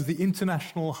 served as the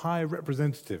International High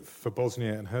Representative for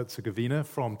Bosnia and Herzegovina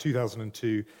from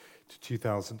 2002 to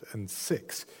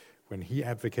 2006, when he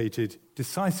advocated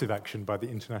decisive action by the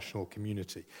international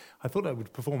community. I thought I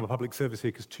would perform a public service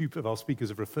here because two of our speakers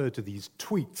have referred to these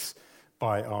tweets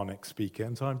by our next speaker,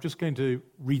 and so I'm just going to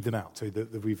read them out so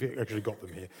that we've actually got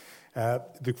them here.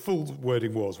 The full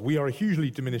wording was, "We are a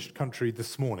hugely diminished country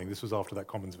this morning." This was after that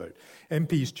Commons vote.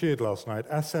 MPs cheered last night.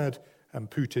 Assad and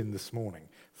Putin this morning.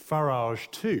 Farage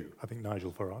too, I think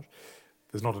Nigel Farage.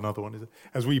 There's not another one, is it?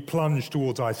 As we plunge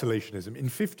towards isolationism. In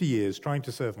 50 years, trying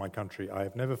to serve my country, I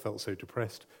have never felt so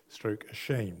depressed,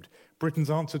 ashamed. Britain's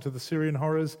answer to the Syrian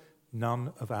horrors?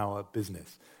 None of our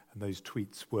business. And those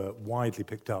tweets were widely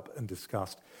picked up and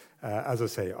discussed. As I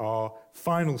say, our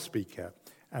final speaker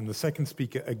and the second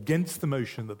speaker against the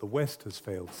motion that the West has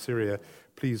failed Syria,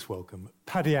 please welcome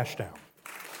Paddy Ashdown.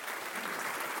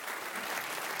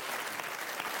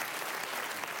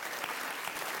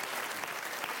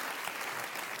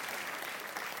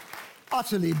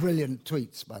 Utterly brilliant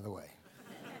tweets, by the way.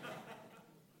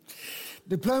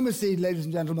 Diplomacy, ladies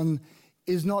and gentlemen,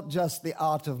 is not just the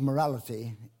art of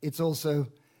morality, it's also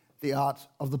the art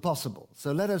of the possible.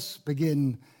 So let us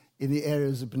begin in the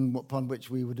areas upon which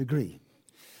we would agree.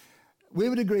 We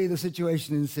would agree the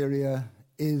situation in Syria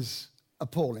is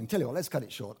appalling. Tell you what, let's cut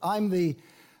it short. I'm the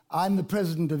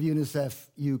president of UNICEF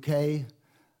UK.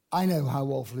 I know how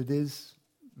awful it is,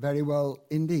 very well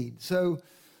indeed. So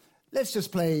let's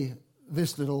just play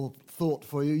this little thought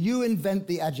for you. You invent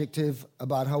the adjective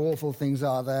about how awful things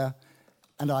are there,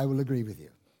 and I will agree with you.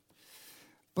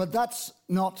 But that's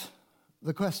not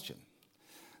the question.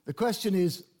 The question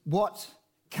is, what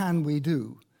can we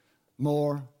do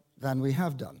more than we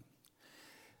have done?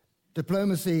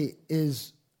 Diplomacy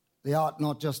is the art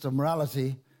not just of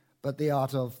morality, but the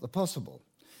art of the possible.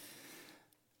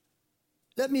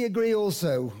 Let me agree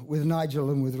also with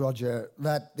Nigel and with Roger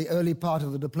that the early part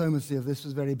of the diplomacy of this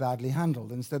was very badly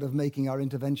handled. Instead of making our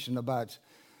intervention about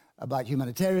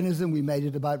humanitarianism, we made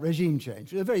it about regime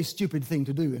change. A very stupid thing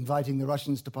to do, inviting the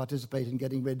Russians to participate in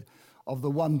getting rid of the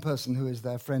one person who is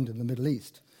their friend in the Middle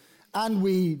East. And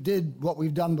we did what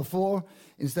we've done before.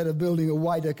 Instead of building a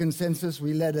wider consensus,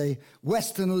 we led a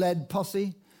Western-led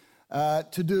posse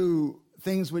to do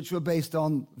things which were based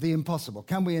on the impossible.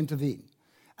 Can we intervene?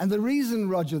 And the reason,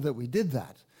 Roger, that we did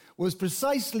that was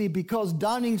precisely because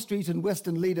Downing Street and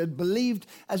Western leaders believed,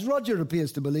 as Roger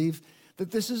appears to believe, that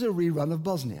this is a rerun of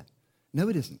Bosnia. No,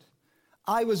 it isn't.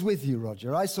 I was with you,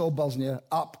 Roger. I saw Bosnia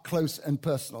up close and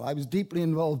personal. I was deeply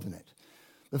involved in it.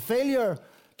 The failure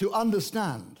to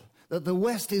understand that the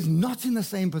West is not in the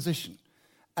same position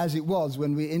as it was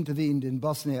when we intervened in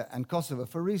Bosnia and Kosovo,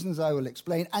 for reasons I will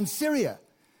explain, and Syria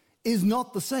is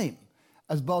not the same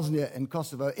as Bosnia and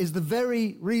Kosovo, is the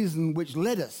very reason which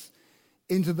led us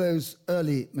into those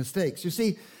early mistakes. You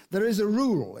see, there is a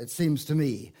rule, it seems to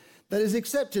me, that is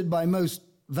accepted by most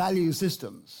value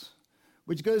systems,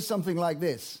 which goes something like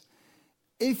this.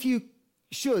 If you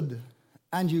should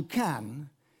and you can,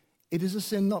 it is a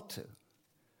sin not to.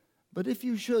 But if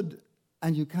you should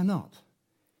and you cannot,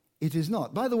 it is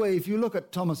not. By the way, if you look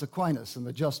at Thomas Aquinas and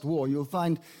the Just War, you'll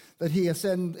find that he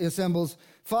assembles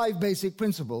 5 basic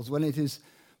principles when it is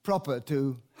proper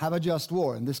to have a just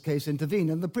war, in this case intervene,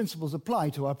 and the principles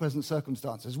apply to our present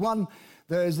circumstances. 1,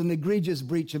 there is an egregious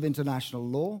breach of international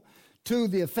law. 2,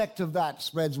 the effect of that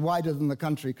spreads wider than the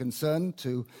country concerned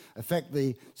to affect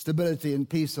the stability and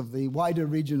peace of the wider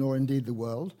region or indeed the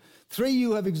world. 3,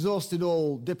 you have exhausted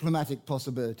all diplomatic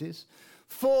possibilities.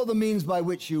 4, the means by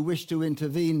which you wish to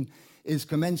intervene is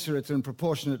commensurate and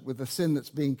proportionate with the sin that's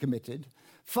being committed.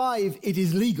 5, it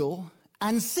is legal.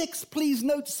 And 6, please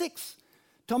note 6.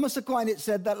 Thomas Aquinas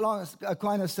said that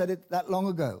long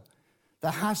ago.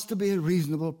 There has to be a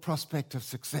reasonable prospect of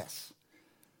success.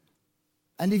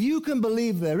 And if you can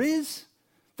believe there is,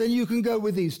 then you can go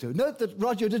with these 2. Note that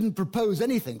Roger didn't propose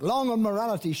anything, long on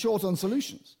morality, short on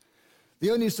solutions.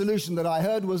 The only solution that I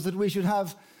heard was that we should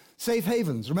have safe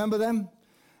havens, remember them?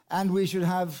 And we should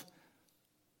have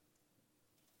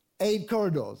aid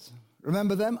corridors.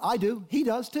 Remember them? I do. He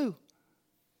does too.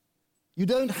 You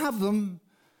don't have them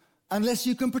unless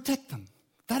you can protect them.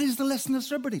 That is the lesson of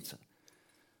Srebrenica.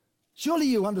 Surely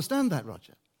you understand that,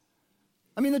 Roger.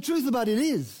 I mean, the truth about it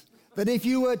is that if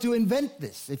you were to invent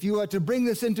this, if you were to bring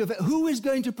this into effect, who is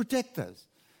going to protect those?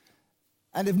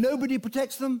 And if nobody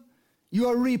protects them, you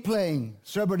are replaying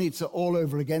Srebrenica all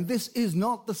over again. This is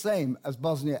not the same as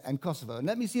Bosnia and Kosovo. And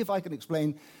let me see if I can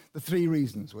explain the 3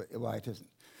 reasons why it isn't.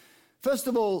 First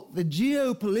of all, the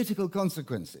geopolitical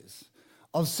consequences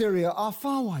of Syria are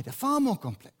far wider, far more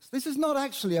complex. This is not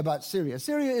actually about Syria.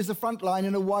 Syria is the front line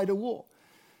in a wider war.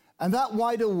 And that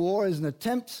wider war is an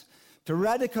attempt to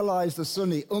radicalize the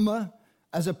Sunni Ummah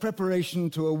as a preparation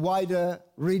to a wider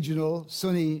regional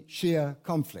Sunni-Shia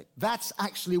conflict. That's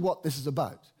actually what this is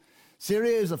about.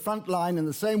 Syria is a front line in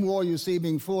the same war you see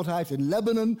being fought out in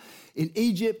Lebanon, in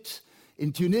Egypt,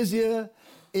 in Tunisia,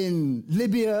 in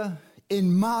Libya,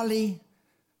 in Mali.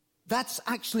 That's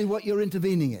actually what you're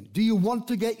intervening in. Do you want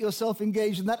to get yourself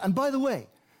engaged in that? And by the way,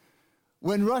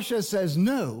 when Russia says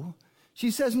no, she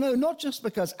says no not just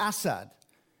because Assad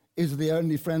is the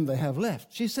only friend they have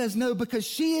left. She says no because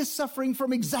she is suffering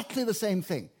from exactly the same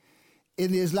thing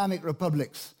in the Islamic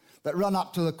republics that run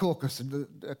up to the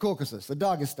Caucasus, the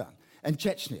Dagestan, and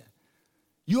Chechnya.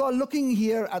 You are looking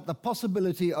here at the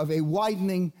possibility of a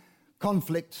widening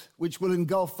conflict which will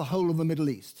engulf the whole of the Middle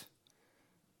East.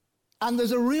 And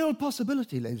there's a real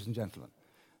possibility, ladies and gentlemen,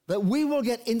 that we will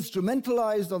get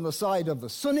instrumentalized on the side of the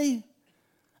Sunni,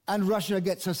 and Russia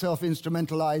gets herself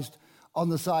instrumentalized on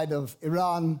the side of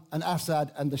Iran and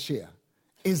Assad and the Shia.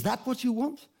 Is that what you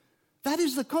want? That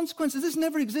is the consequences. This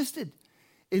never existed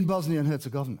in Bosnia and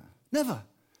Herzegovina. Never.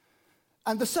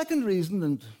 And the second reason,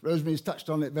 and Rosemary's touched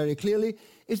on it very clearly,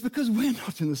 is because we're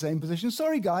not in the same position.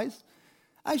 Sorry, guys.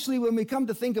 Actually, when we come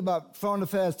to think about foreign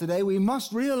affairs today, we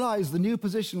must realize the new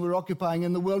position we're occupying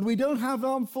in the world. We don't have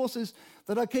armed forces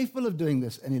that are capable of doing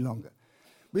this any longer.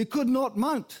 We could not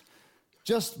mount,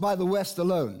 just by the West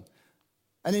alone,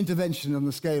 an intervention on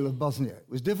the scale of Bosnia. It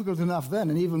was difficult enough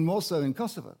then, and even more so in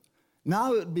Kosovo.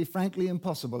 Now it would be frankly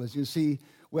impossible, as you see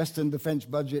Western defense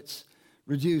budgets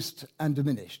reduced and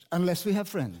diminished, unless we have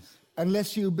friends,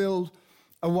 unless you build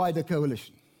a wider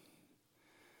coalition.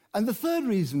 And the third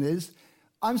reason is,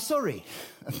 I'm sorry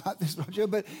about this, Roger,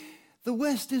 but the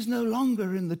West is no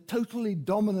longer in the totally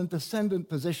dominant ascendant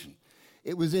position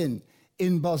it was in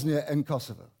Bosnia and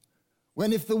Kosovo.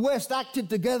 when if the West acted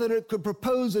together, it could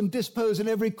propose and dispose in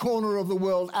every corner of the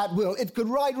world at will. It could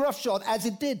ride roughshod, as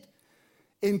it did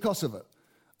in Kosovo,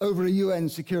 over a UN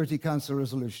Security Council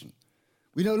resolution.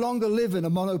 We no longer live in a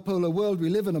monopolar world, we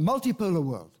live in a multipolar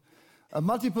world. A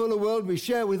multipolar world we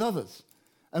share with others.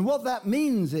 And what that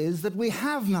means is that we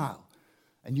have now,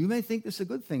 and you may think this is a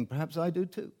good thing, perhaps I do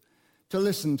too, to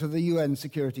listen to the UN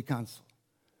Security Council.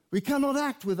 We cannot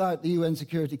act without the UN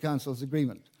Security Council's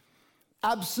agreement.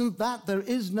 Absent that, there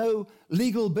is no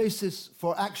legal basis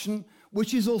for action,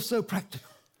 which is also practical.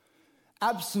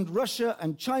 Absent Russia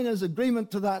and China's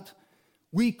agreement to that,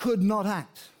 we could not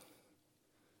act.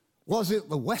 Was it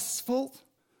the West's fault?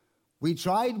 We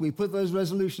tried, we put those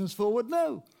resolutions forward.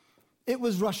 No, it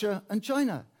was Russia and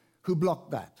China who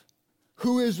blocked that.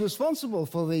 Who is responsible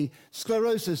for the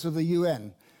sclerosis of the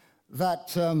UN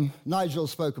that Nigel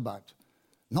spoke about?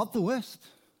 Not the West.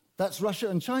 That's Russia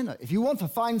and China. If you want to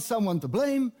find someone to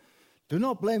blame, do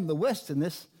not blame the West in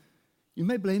this. You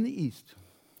may blame the East.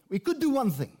 We could do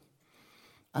one thing,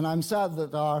 and I'm sad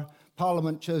that our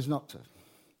parliament chose not to.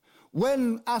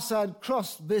 When Assad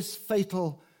crossed this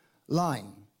fatal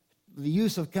line, the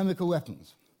use of chemical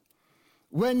weapons,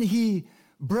 when he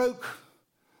broke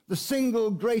the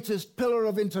single greatest pillar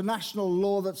of international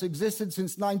law that's existed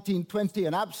since 1920,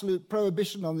 an absolute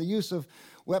prohibition on the use of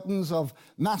weapons of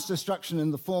mass destruction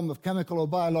in the form of chemical or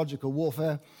biological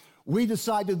warfare, we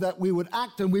decided that we would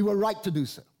act, and we were right to do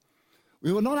so.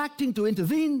 We were not acting to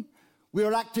intervene, we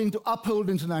were acting to uphold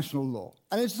international law.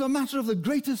 And it's a matter of the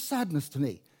greatest sadness to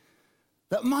me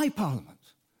that my parliament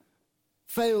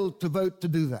failed to vote to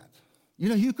do that. You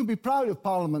know, you can be proud of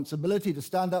Parliament's ability to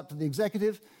stand up to the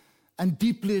executive and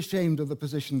deeply ashamed of the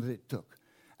position that it took.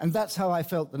 And that's how I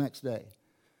felt the next day.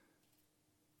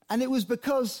 And it was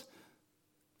because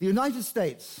the United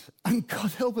States, and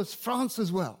God help us, France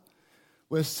as well,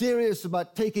 were serious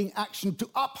about taking action to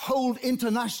uphold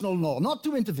international law, not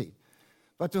to intervene,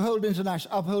 but to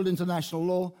uphold international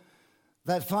law,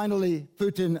 that finally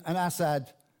Putin and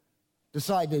Assad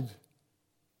decided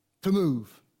to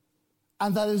move.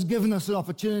 And that has given us an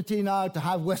opportunity now to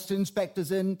have Western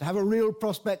inspectors in, to have a real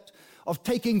prospect of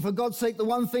taking, for God's sake, the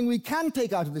one thing we can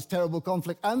take out of this terrible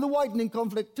conflict, and the widening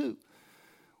conflict too,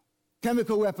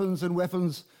 chemical weapons and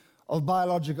weapons of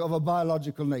a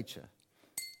biological nature.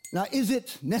 Now, is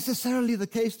it necessarily the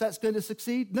case that's going to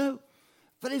succeed? No.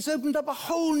 But it's opened up a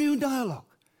whole new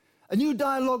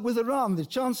dialogue with Iran, the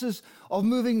chances of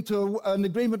moving to an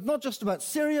agreement not just about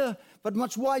Syria, but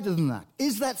much wider than that.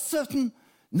 Is that certain?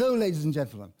 No, ladies and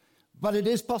gentlemen, but it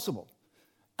is possible.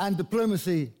 And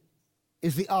diplomacy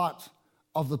is the art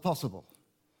of the possible.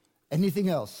 Anything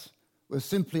else was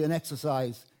simply an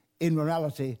exercise in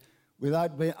morality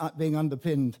without being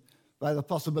underpinned by the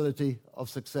possibility of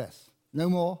success. No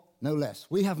more, no less.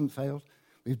 We haven't failed.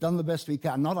 We've done the best we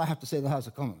can. Not, I have to say, the House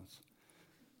of Commons,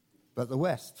 but the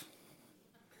West.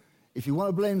 If you want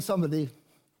to blame somebody,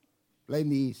 blame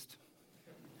the East.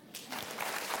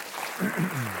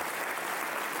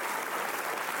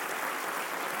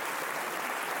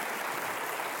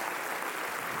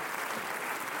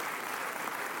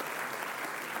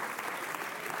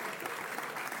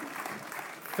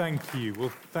 Thank you.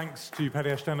 Well, thanks to Paddy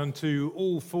Ashdown and to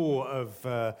all four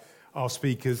of our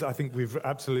speakers. I think we've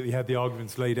absolutely had the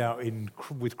arguments laid out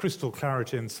with crystal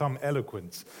clarity and some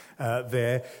eloquence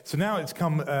there. So now it's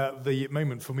come the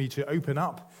moment for me to open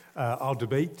up our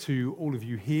debate to all of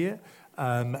you here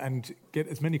and get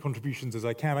as many contributions as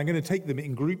I can. I'm going to take them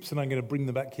in groups and I'm going to bring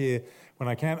them back here when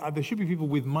I can. There should be people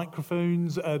with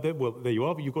microphones. Well, there you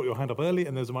are, but you've got your hand up early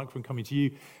and there's a microphone coming to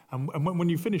you. And when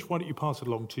you finish, why don't you pass it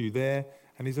along to there?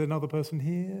 And is there another person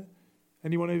here?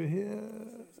 Anyone over here?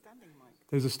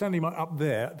 There's a standing mic up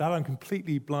there. That I'm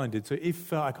completely blinded, so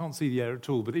if I can't see the air at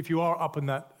all, but if you are up in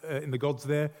that in the gods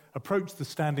there, approach the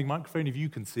standing microphone if you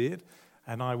can see it,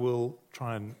 and I will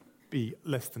try and be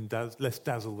less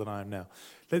dazzled than I am now.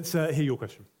 Let's hear your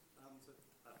question.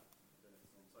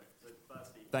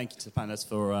 Thank you to the panelists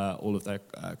for all of their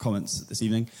comments this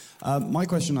evening. My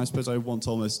question, I suppose I want to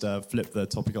almost flip the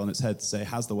topic on its head to say,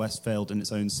 has the West failed in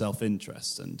its own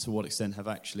self-interest? And to what extent have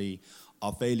actually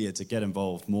our failure to get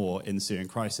involved more in the Syrian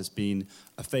crisis been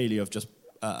a failure of just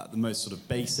the most sort of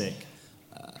basic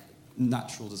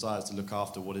natural desires to look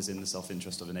after what is in the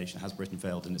self-interest of a nation? Has Britain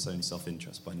failed in its own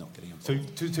self-interest by not getting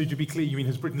involved? So to be clear, you mean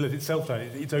has Britain let itself down?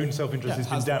 Its own self-interest has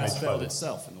been damaged? Has failed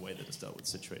itself in the way that it's dealt with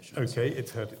the situation? Okay,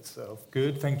 it's hurt itself.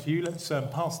 Good, thank you. Let's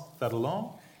pass that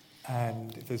along.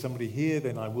 And if there's somebody here,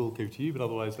 then I will go to you, but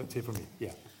otherwise let's hear from you.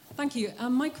 Yeah. Thank you.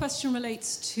 My question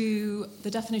relates to the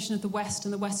definition of the West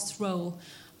and the West's role.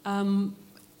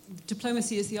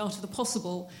 diplomacy is the art of the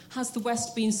possible. Has the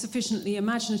West been sufficiently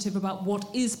imaginative about what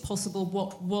is possible,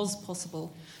 what was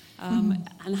possible?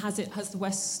 And has the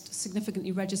West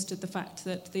significantly registered the fact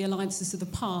that the alliances of the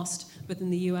past within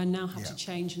the UN now have to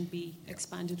change and be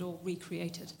expanded or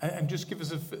recreated? And just give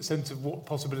us a sense of what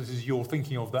possibilities you're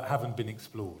thinking of that haven't been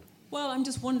explored. Well, I'm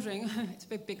just wondering, it's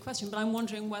a big question, but I'm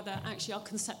wondering whether actually our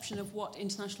conception of what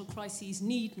international crises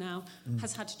need now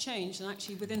has had to change. And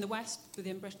actually within the West,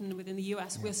 within Britain and within the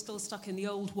US, we're still stuck in the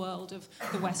old world of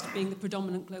the West being the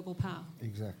predominant global power.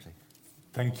 Exactly.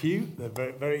 Thank you. A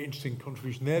very, very interesting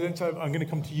contribution there. So I'm going to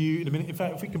come to you in a minute. In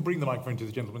fact, if we can bring the microphone to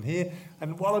the gentleman here.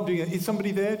 And while I'm doing it, is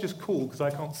somebody there? Just call, because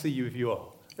I can't see you if you are.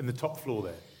 In the top floor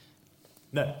there.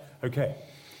 No. Okay.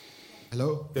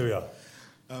 Hello? There we are.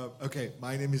 Okay,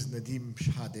 my name is Nadim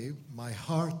Shhadeh. My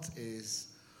heart is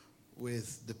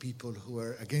with the people who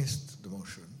are against the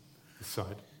motion. This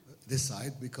side? This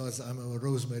side, because I'm a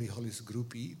Rosemary Hollis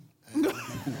groupie.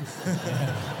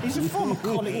 He's a former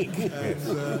colleague.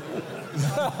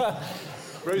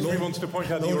 Rosemary wants to point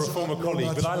out that you're a former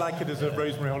colleague, but I like it as a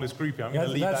Rosemary Hollis groupie. I'm going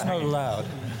to leave that. That's not allowed.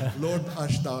 Lord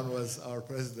Ashdown was our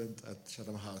president at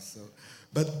Chatham House.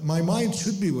 But my mind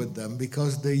should be with them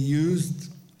because they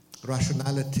used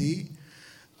rationality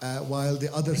while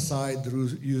the other side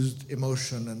used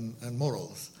emotion and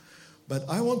morals. But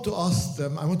I want to ask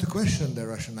them, I want to question their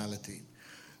rationality.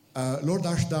 Lord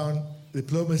Ashdown,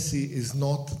 diplomacy is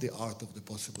not the art of the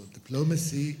possible.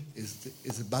 Diplomacy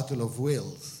is a battle of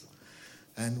wills.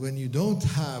 And when you don't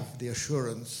have the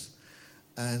assurance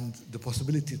and the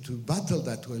possibility to battle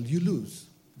that will, you lose.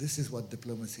 This is what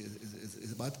diplomacy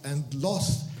is about. And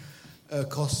loss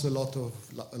costs a lot of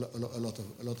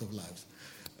lives.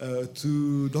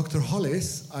 To Dr.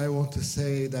 Hollis, I want to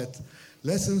say that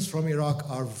lessons from Iraq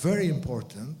are very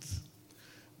important,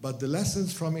 but the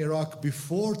lessons from Iraq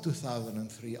before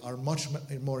 2003 are much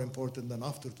more important than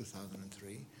after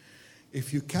 2003.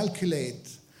 If you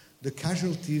calculate the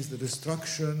casualties, the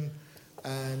destruction,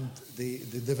 and the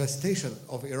devastation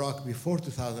of Iraq before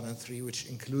 2003, which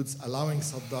includes allowing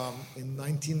Saddam in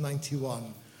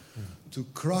 1991 to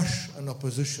crush an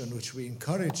opposition which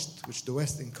the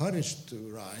West encouraged to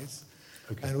rise,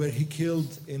 and where he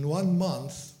killed in 1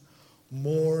 month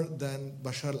more than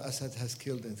Bashar al-Assad has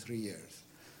killed in 3 years.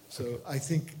 So I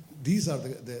think these are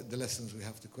the lessons we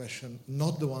have to question,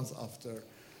 not the ones after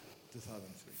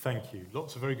 2003. Thank you.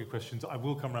 Lots of very good questions. I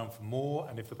will come around for more,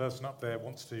 and if the person up there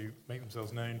wants to make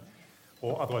themselves known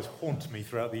or otherwise haunt me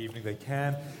throughout the evening, they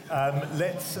can.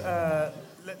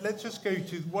 Let's just go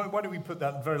to, why don't we put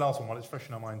that very last one while it's fresh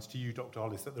in our minds to you, Dr.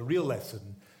 Hollis, that the real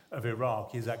lesson of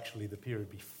Iraq is actually the period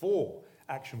before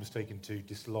action was taken to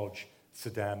dislodge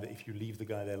Saddam, that if you leave the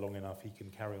guy there long enough, he can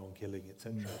carry on killing,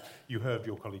 etc. You heard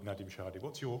your colleague Nadim Shhadeh.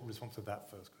 What's your response to that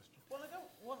first question? Well, I don't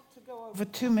want to go over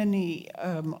too many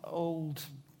old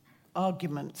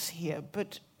arguments here,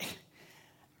 but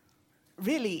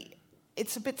really,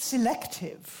 it's a bit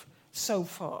selective so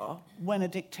far when a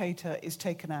dictator is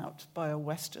taken out by a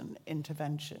Western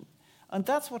intervention. And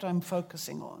that's what I'm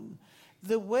focusing on.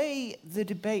 The way the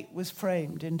debate was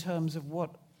framed in terms of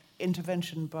what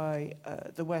intervention by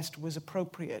the West was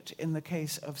appropriate in the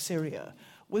case of Syria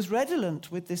was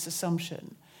redolent with this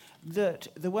assumption that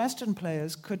the Western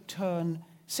players could turn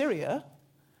Syria,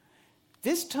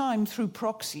 this time through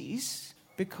proxies,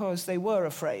 because they were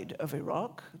afraid of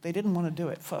Iraq. They didn't want to do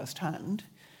it firsthand.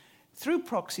 Through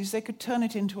proxies, they could turn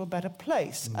it into a better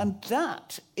place. And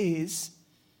that is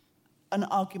an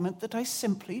argument that I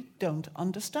simply don't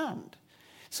understand.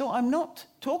 So I'm not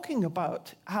talking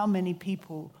about how many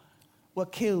people were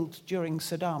killed during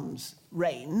Saddam's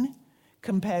reign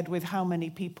compared with how many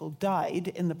people died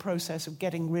in the process of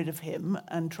getting rid of him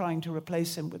and trying to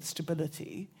replace him with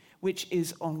stability, which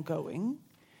is ongoing.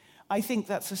 I think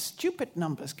that's a stupid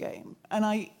numbers game.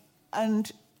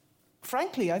 And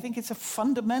frankly, I think it's a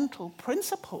fundamental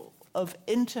principle of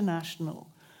international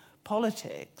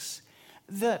politics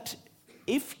that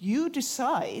if you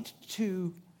decide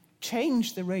to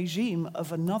change the regime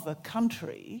of another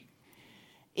country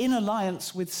in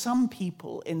alliance with some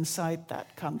people inside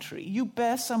that country, you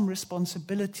bear some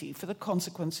responsibility for the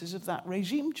consequences of that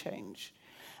regime change.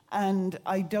 And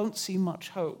I don't see much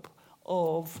hope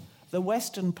of the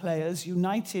Western players,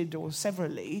 united or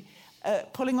severally,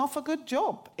 pulling off a good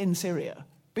job in Syria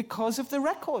because of the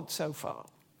record so far.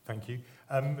 Thank you.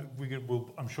 We'll,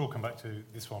 I'm sure, come back to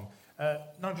this one.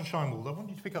 Nigel Sheinwald, I want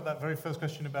you to pick up that very first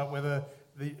question about whether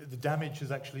the damage has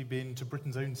actually been to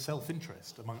Britain's own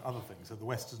self-interest, among other things, that the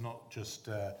West has not just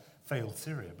failed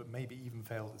Syria, but maybe even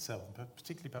failed itself,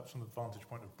 particularly perhaps from the vantage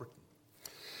point of Britain.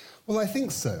 Well, I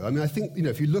think so. I mean, I think,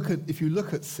 if you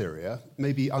look at Syria,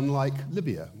 maybe unlike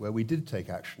Libya, where we did take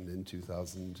action in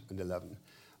 2011,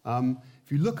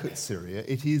 if you look at Syria,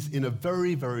 it is in a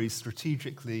very, very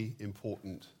strategically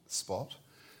important spot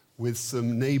with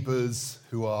some neighbors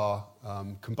who are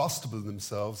combustible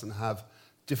themselves and have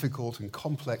difficult and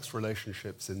complex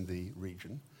relationships in the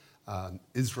region.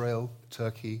 Israel,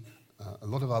 Turkey, a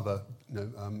lot of other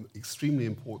extremely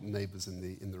important neighbors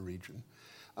in the region.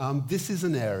 This is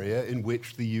an area in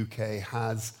which the UK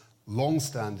has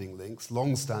long-standing links,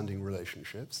 long-standing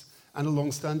relationships, and a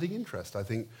long-standing interest. I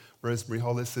think Rosemary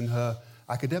Hollis, in her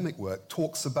academic work,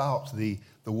 talks about the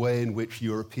way in which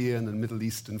European and Middle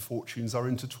Eastern fortunes are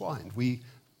intertwined. We,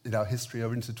 in our history,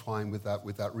 are intertwined with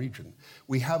that region.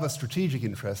 We have a strategic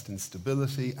interest in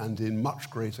stability and in much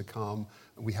greater calm,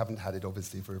 and we haven't had it,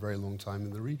 obviously, for a very long time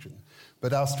in the region.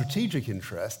 But our strategic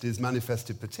interest is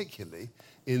manifested particularly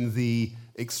in the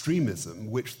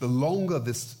extremism, which the longer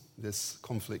this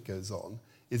conflict goes on,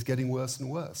 is getting worse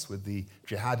and worse, with the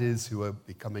jihadis who are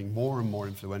becoming more and more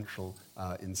influential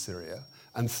in Syria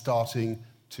and starting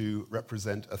to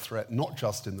represent a threat not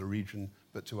just in the region,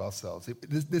 but to ourselves.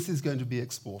 This is going to be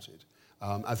exported,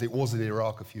 as it was in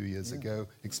Iraq a few years ago,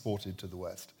 exported to the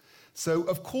West. So,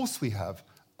 of course, we have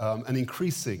an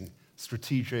increasing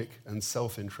strategic and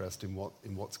self-interest in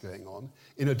what's going on,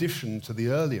 in addition to the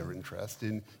earlier interest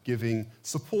in giving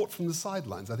support from the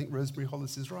sidelines. I think Rosemary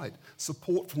Hollis is right.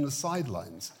 Support from the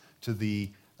sidelines to the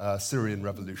Syrian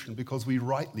revolution, because we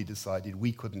rightly decided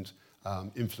we couldn't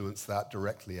influence that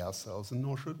directly ourselves, and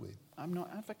nor should we. I'm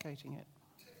not advocating it.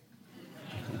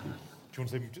 Do you want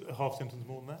to say a half sentence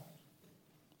more than that?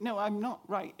 No, I'm not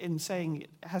right in saying it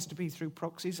has to be through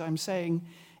proxies. I'm saying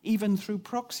even through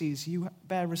proxies, you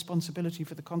bear responsibility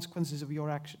for the consequences of your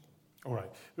action. All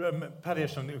right. Paddy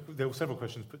Ashton, there were several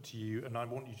questions put to you, and I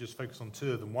want you to just focus on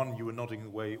two of them. One, you were nodding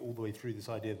all the way through this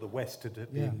idea that the West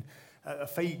had been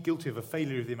guilty of a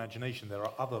failure of the imagination. There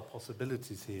are other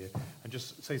possibilities here, and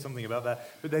just say something about that.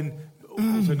 But then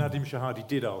also Nadim Shahadi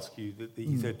did ask you that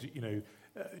he said,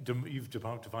 you've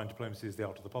defined diplomacy as the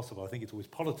art of the possible. I think it's always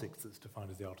politics that's defined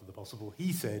as the art of the possible.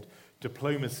 He said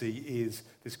diplomacy is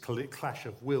this clash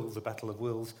of wills, a battle of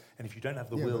wills, and if you don't have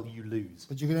the will, you lose.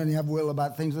 But you can only have will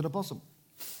about things that are possible.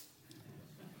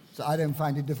 So I don't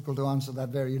find it difficult to answer that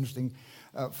very interesting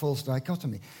false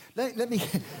dichotomy. Let me,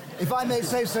 if I may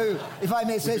say so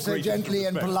gently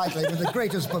and politely, with the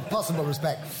greatest possible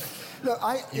respect. Look,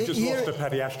 you just lost a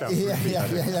Paddy Ashdown.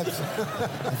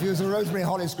 If he was a Rosemary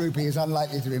Hollis groupie, he's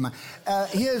unlikely to be mine.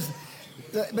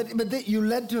 But you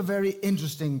led to a very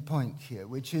interesting point here,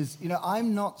 which is,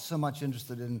 I'm not so much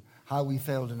interested in how we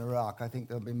failed in Iraq. I think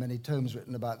there have been many tomes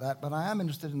written about that, but I am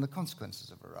interested in the consequences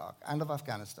of Iraq and of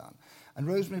Afghanistan. And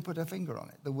Rosemary put her finger on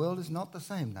it. The world is not the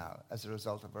same now as a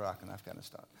result of Iraq and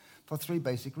Afghanistan, for three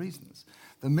basic reasons.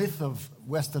 The myth of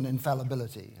Western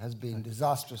infallibility has been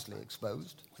disastrously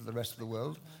exposed to the rest of the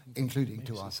world, including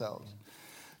to ourselves.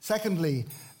 Secondly,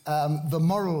 the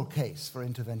moral case for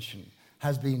intervention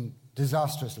has been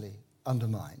disastrously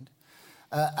undermined.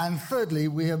 And thirdly,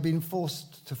 we have been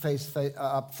forced to face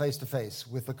to face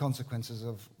with the consequences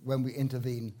of when we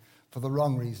intervene for the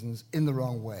wrong reasons, in the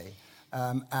wrong way,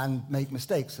 and make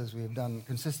mistakes, as we have done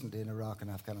consistently in Iraq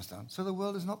and Afghanistan. So the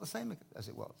world is not the same as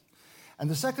it was. And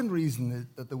the second reason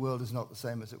that the world is not the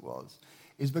same as it was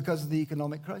is because of the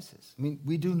economic crisis. I mean,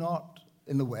 we do not,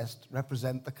 in the West,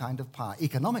 represent the kind of power,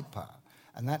 economic power,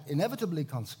 and that inevitably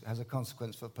has a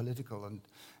consequence for political and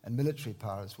military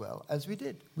power as well, as we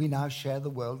did. We now share the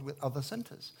world with other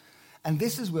centers. And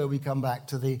this is where we come back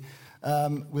to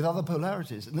with other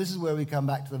polarities, and this is where we come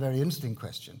back to the very interesting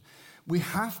question. We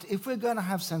have to, if we're going to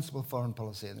have sensible foreign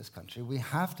policy in this country, we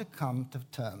have to come to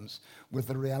terms with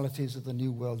the realities of the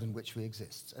new world in which we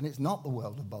exist. And it's not the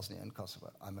world of Bosnia and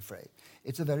Kosovo, I'm afraid.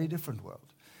 It's a very different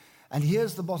world. And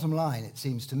here's the bottom line, it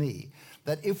seems to me,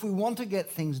 that if we want to get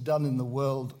things done in the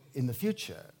world in the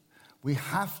future, we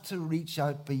have to reach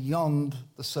out beyond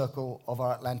the circle of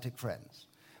our Atlantic friends.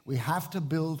 We have to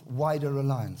build wider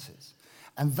alliances.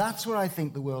 And that's where I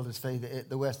think the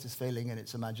West is failing in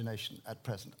its imagination at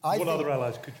present. What other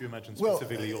allies could you imagine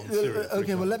specifically on Syria?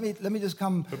 Okay, well, let me just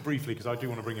come... But briefly, because I do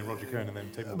want to bring in Roger Cohn and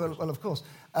then take more questions. Well, of course.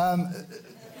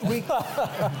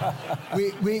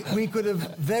 We could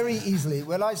have very easily...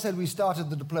 Well, I said we started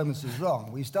the diplomacies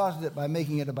wrong. We started it by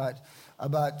making it about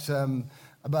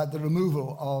the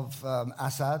removal of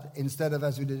Assad, instead of,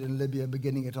 as we did in Libya,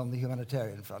 beginning it on the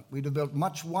humanitarian front. We'd have built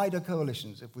much wider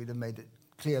coalitions if we'd have made it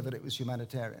clear that it was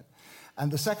humanitarian.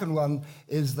 And the second one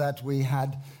is that we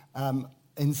had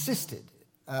insisted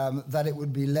that it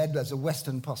would be led as a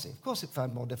Western posse. Of course, it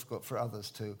found more difficult for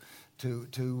others to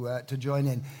join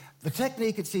in. The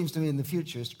technique, it seems to me, in the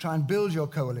future is to try and build your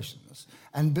coalitions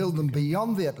and build them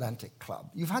beyond the Atlantic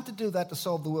Club. You've had to do that to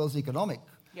solve the world's economic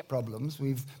problems.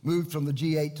 We've moved from the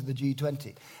G8 to the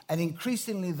G20. And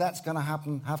increasingly, that's going to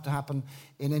have to happen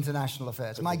in international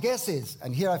affairs. My guess is,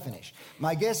 and here I finish,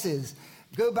 my guess is,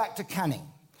 go back to Canning,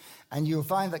 and you'll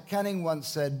find that Canning once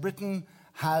said, Britain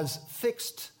has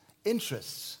fixed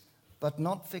interests, but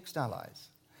not fixed allies.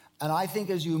 And I think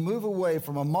as you move away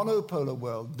from a monopolar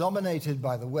world dominated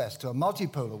by the West to a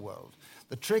multipolar world,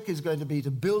 the trick is going to be to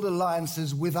build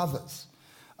alliances with others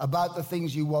about the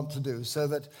things you want to do, so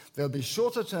that there'll be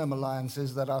shorter-term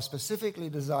alliances that are specifically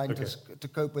designed to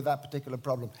cope with that particular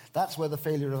problem. That's where the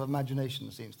failure of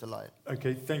imagination seems to lie.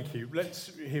 Okay, thank you.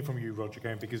 Let's hear from you, Roger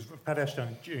Cohn, because Pat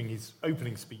Ashton, during his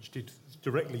opening speech, did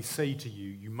directly say to you,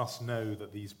 you must know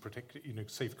that these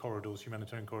safe corridors,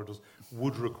 humanitarian corridors,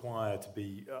 would require to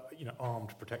be,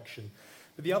 armed protection.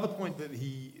 But the other point that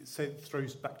he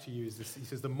throws back to you is this. He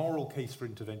says the moral case for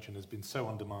intervention has been so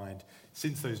undermined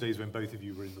since those days when both of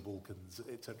you were in the Balkans,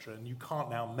 etc. And you can't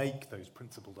now make those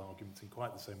principled arguments in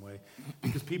quite the same way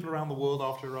because people around the world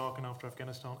after Iraq and after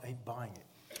Afghanistan ain't buying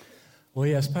it. Well,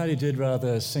 yes, Paddy did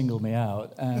rather single me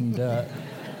out, and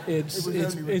it's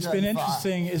been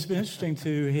interesting. It's been interesting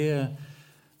to hear.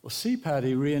 Well, see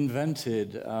Paddy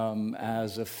reinvented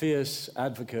as a fierce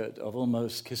advocate of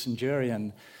almost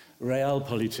Kissingerian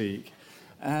realpolitik,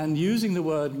 and using the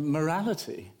word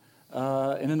morality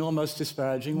in an almost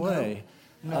disparaging way.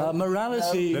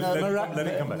 Morality... Let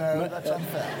it come back. No, that's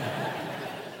unfair.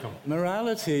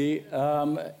 Morality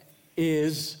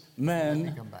is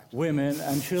men, women,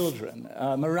 and children.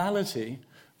 Morality,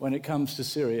 when it comes to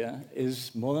Syria,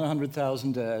 is more than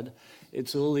 100,000 dead.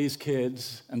 It's all these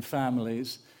kids and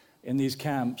families in these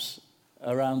camps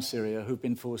around Syria who've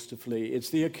been forced to flee.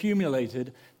 It's the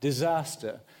accumulated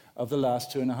disaster of the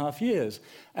last 2.5 years.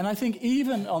 And I think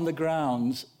even on the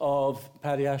grounds of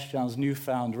Paddy Ashton's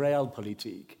newfound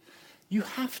realpolitik, you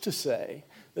have to say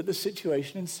that the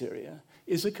situation in Syria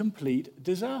is a complete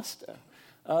disaster.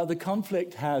 The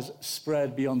conflict has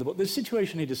spread beyond the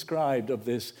situation he described of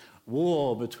this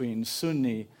war between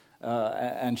Sunni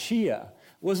and Shia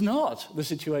was not the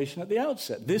situation at the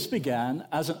outset. This began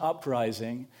as an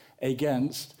uprising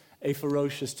against a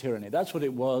ferocious tyranny. That's what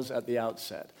it was at the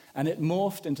outset. And it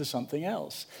morphed into something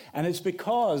else. And it's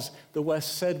because the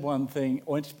West said one thing,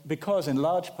 or it's because, in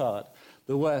large part,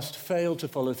 the West failed to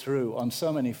follow through on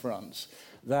so many fronts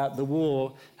that the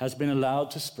war has been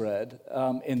allowed to spread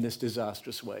in this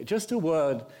disastrous way. Just a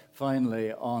word,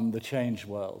 finally, on the changed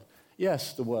world.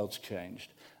 Yes, the world's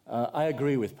changed. I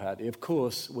agree with Paddy. Of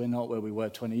course, we're not where we were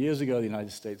 20 years ago. The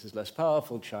United States is less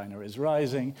powerful. China is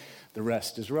rising. The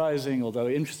rest is rising, although,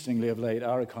 interestingly, of late,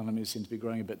 our economies seem to be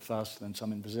growing a bit faster than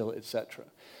some in Brazil, etc.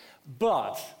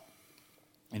 But,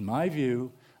 in my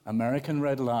view, American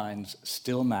red lines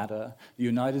still matter. The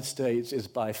United States is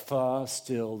by far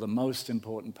still the most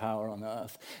important power on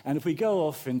earth. And if we go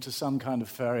off into some kind of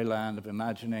fairyland of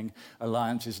imagining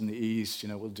alliances in the East,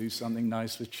 we'll do something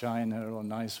nice with China or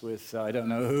nice with I don't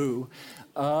know who,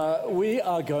 we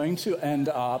are going to end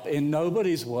up in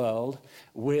nobody's world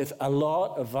with a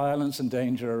lot of violence and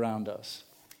danger around us.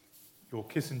 You're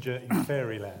Kissinger in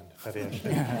fairyland, Paddy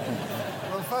Ashton.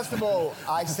 Well, first of all,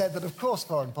 I said that, of course,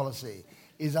 foreign policy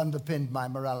is underpinned by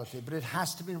morality, but it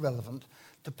has to be relevant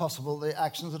to the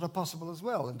actions that are possible as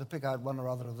well. And to pick out one or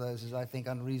other of those is, I think,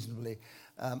 unreasonably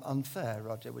unfair,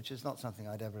 Roger, which is not something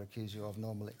I'd ever accuse you of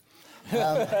normally.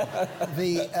 So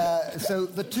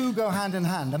the two go hand in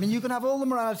hand. I mean, you can have all the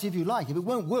morality if you like. If it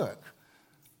won't work,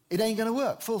 it ain't going to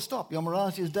work. Full stop. Your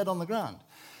morality is dead on the ground.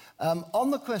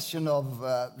 On the question of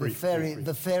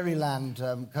the fairyland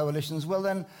coalitions, well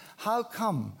then, how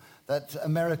come that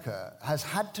America has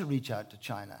had to reach out to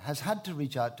China, has had to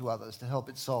reach out to others to help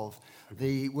it solve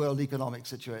the world economic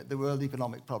situation, the world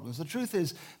economic problems? The truth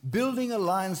is, building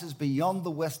alliances beyond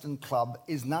the Western club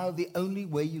is now the only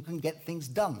way you can get things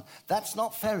done. That's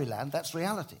not fairyland, that's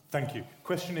reality. Thank you.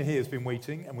 Questioner here has been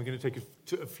waiting, and we're going to take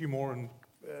a few more, and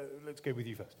let's go with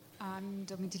you first. I'm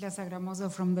Domitila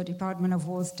Sagramoso from the Department of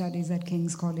War Studies at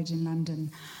King's College in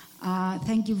London.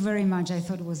 Thank you very much. I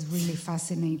thought it was a really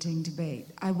fascinating debate.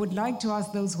 I would like to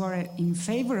ask those who are in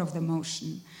favor of the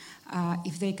motion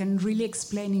if they can really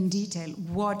explain in detail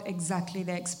what exactly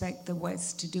they expect the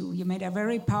West to do. You made a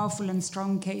very powerful and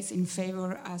strong case in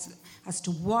favor as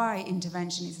to why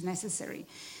intervention is necessary.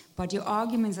 But your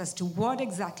arguments as to what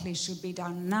exactly should be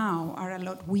done now are a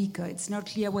lot weaker. It's not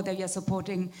clear whether you're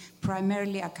supporting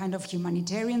primarily a kind of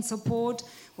humanitarian support,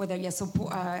 whether you're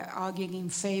arguing in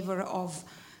favor of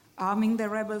arming the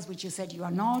rebels, which you said you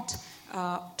are not,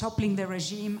 toppling the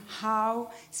regime.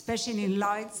 How, especially in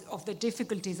light of the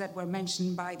difficulties that were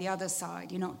mentioned by the other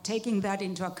side, taking that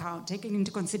into account, taking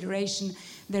into consideration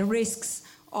the risks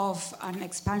of an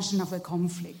expansion of the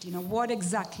conflict. What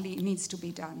exactly needs to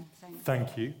be done?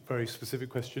 Thank you. Very specific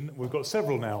question. We've got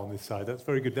several now on this side. That's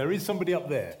very good. There is somebody up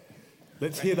there.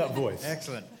 Let's hear that voice.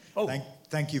 Excellent. Oh.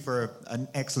 Thank you for an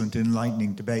excellent,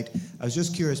 enlightening debate. I was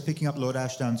just curious, picking up Lord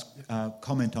Ashdown's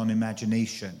comment on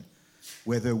imagination,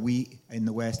 whether we in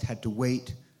the West had to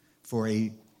wait for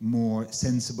a more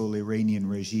sensible Iranian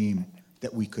regime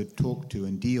that we could talk to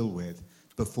and deal with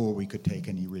before we could take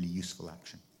any really useful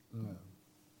action.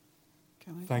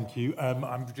 Thank you.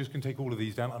 I'm just going to take all of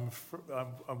these down.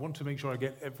 I want to make sure I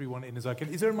get everyone in as I can.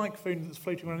 Is there a microphone that's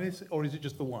floating around this, or is it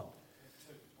just the one?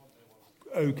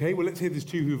 Okay, well, let's hear there's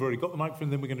two who've already got the microphone,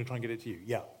 then we're going to try and get it to you.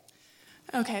 Yeah.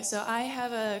 Okay, so I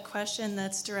have a question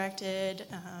that's directed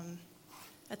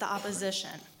at the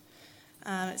opposition.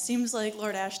 It seems like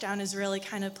Lord Ashdown has really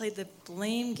kind of played the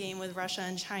blame game with Russia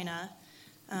and China,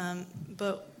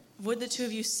 but would the two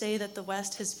of you say that the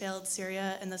West has failed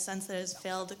Syria in the sense that it has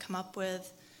failed to come up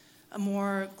with a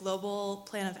more global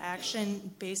plan of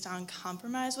action based on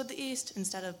compromise with the East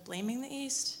instead of blaming the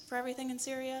East for everything in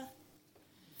Syria?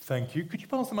 Thank you. Could you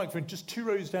pass the microphone just 2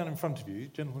 rows down in front of you?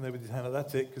 Gentleman there with his hand up,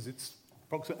 that's it, because it's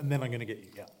proximate, and then I'm going to get you,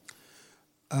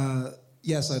 yeah.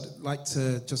 Yes, I'd like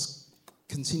to just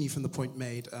continue from the point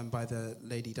made by the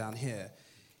lady down here.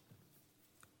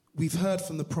 We've heard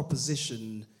from the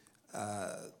proposition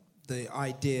the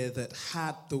idea that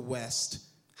had the West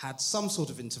had some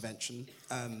sort of intervention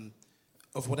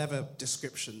of whatever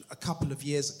description a couple of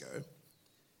years ago,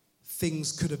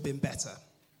 things could have been better.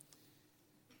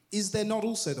 Is there not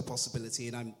also the possibility,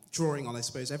 and I'm drawing on, I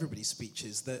suppose, everybody's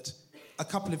speeches, that a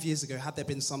couple of years ago, had there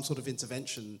been some sort of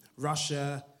intervention,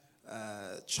 Russia,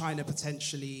 China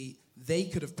potentially, they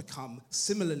could have become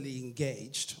similarly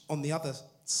engaged on the other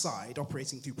side,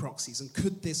 operating through proxies, and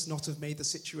could this not have made the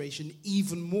situation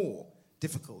even more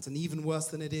difficult and even worse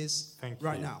than it is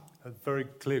right now? A very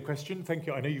clear question. Thank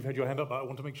you. I know you've had your hand up, but I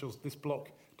want to make sure this block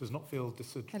does not feel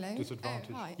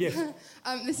disadvantaged. Hi. Yes.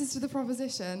 This is to the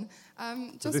proposition.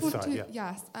 I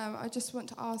just want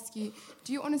to ask you,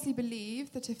 do you honestly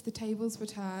believe that if the tables were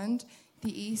turned,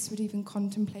 the East would even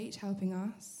contemplate helping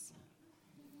us?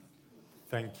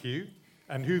 Thank you.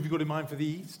 And who have you got in mind for the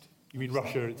East? You mean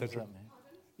Russia, etc.?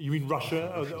 You mean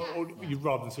Russia, or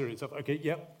rather than Syria itself? Okay,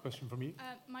 yeah, question from you.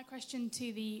 My question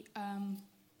to the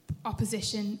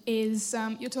opposition is,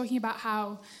 you're talking about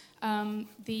how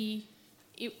the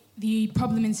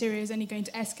problem in Syria is only going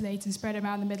to escalate and spread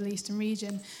around the Middle Eastern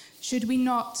region. Should we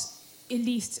not at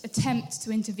least attempt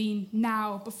to intervene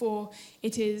now before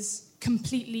it is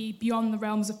completely beyond the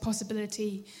realms of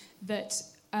possibility that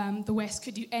the West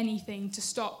could do anything to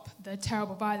stop the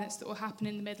terrible violence that will happen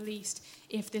in the Middle East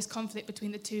if this conflict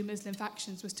between the two Muslim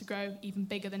factions was to grow even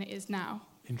bigger than it is now?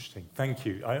 Interesting. Thank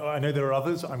you. I know there are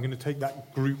others. I'm going to take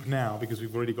that group now because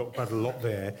we've already got quite a lot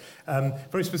there.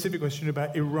 Very specific question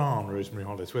about Iran, Rosemary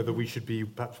Hollis, whether we should be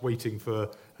perhaps waiting for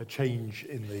a change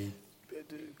in the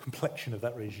complexion of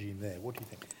that regime there. What do you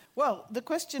think? Well, the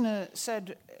questioner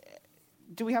said,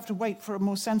 do we have to wait for a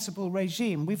more sensible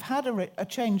regime? We've had a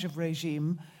change of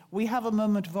regime. We have a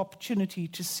moment of opportunity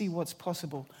to see what's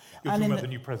possible. You're talking about the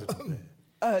new president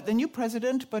there. The new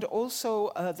president, but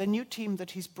also the new team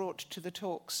that he's brought to the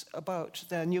talks about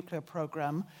their nuclear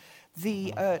program,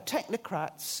 the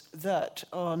technocrats that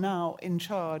are now in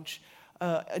charge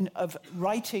of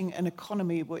writing an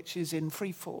economy which is in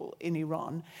freefall in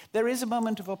Iran. There is a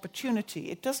moment of opportunity.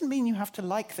 It doesn't mean you have to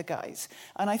like the guys.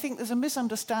 And I think there's a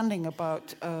misunderstanding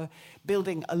about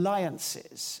building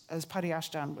alliances, as Paddy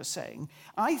Ashdown was saying.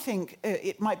 I think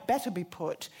it might better be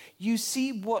put, you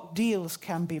see what deals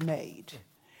can be made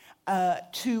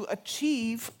to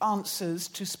achieve answers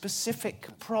to specific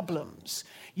problems.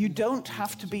 You don't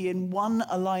have to be in one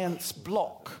alliance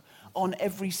block on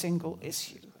every single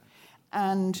issue.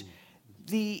 And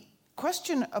the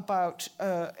question about,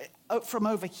 from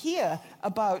over here,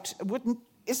 about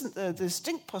isn't the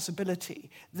distinct possibility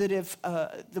that if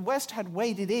the West had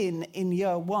waded in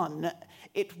year one,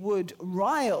 it would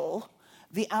rile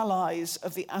the allies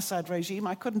of the Assad regime?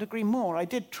 I couldn't agree more. I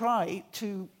did try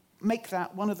to make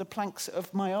that one of the planks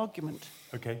of my argument.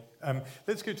 Okay.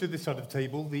 Let's go to this side of the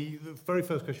table. The very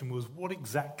first question was, what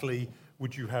exactly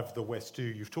would you have the West do?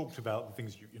 You've talked about the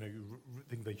things you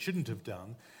think they shouldn't have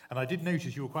done, and I did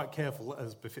notice you were quite careful,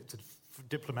 as befits a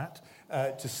diplomat,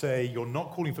 to say you're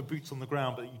not calling for boots on the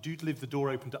ground, but you do leave the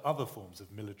door open to other forms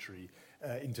of military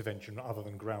intervention other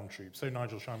than ground troops. So,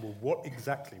 Nigel Sheinwald, what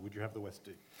exactly would you have the West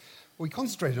do? We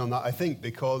concentrated on that, I think,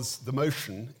 because the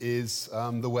motion is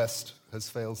the West has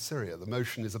failed Syria. The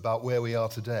motion is about where we are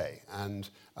today and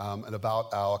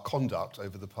about our conduct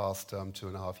over the past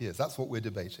 2.5 years. That's what we're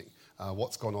debating,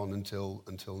 what's gone on until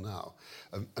now.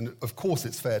 And of course,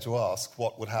 it's fair to ask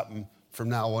what would happen from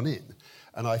now on in.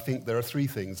 And I think there are three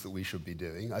things that we should be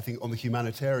doing. I think on the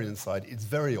humanitarian side, it's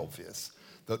very obvious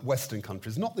that Western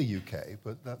countries, not the UK,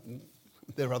 but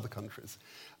there are other countries,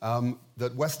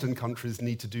 that Western countries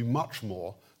need to do much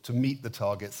more to meet the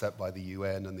targets set by the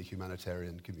UN and the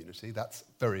humanitarian community. That's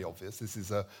very obvious. This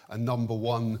is a number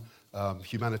one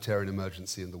humanitarian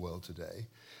emergency in the world today.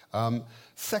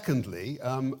 Secondly,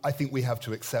 I think we have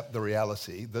to accept the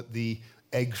reality that the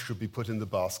eggs should be put in the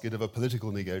basket of a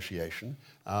political negotiation.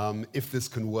 If this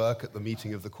can work at the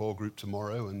meeting of the core group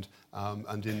tomorrow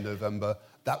and in November,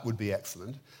 that would be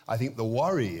excellent. I think the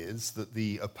worry is that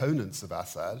the opponents of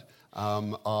Assad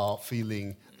are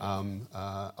feeling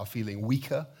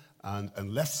weaker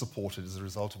and less supported as a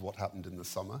result of what happened in the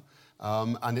summer.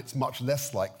 And it's much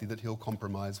less likely that he'll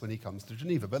compromise when he comes to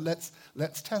Geneva. But let's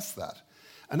test that.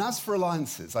 And as for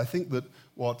alliances, I think that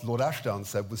what Lord Ashdown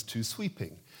said was too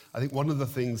sweeping. I think one of the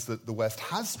things that the West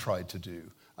has tried to do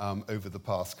over the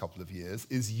past couple of years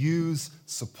is use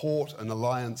support and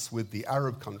alliance with the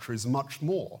Arab countries much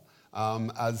more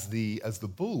as the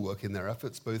bulwark in their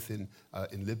efforts, both in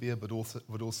Libya but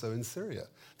also in Syria.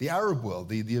 The Arab world,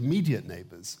 the immediate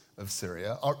neighbors of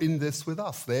Syria, are in this with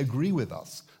us. They agree with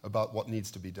us about what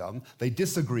needs to be done. They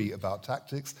disagree about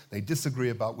tactics. They disagree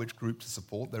about which group to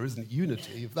support. There isn't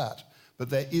unity of that, but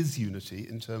there is unity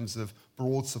in terms of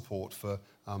broad support for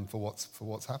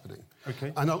what's happening.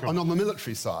 Okay. And on the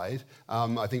military side,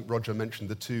 I think Roger mentioned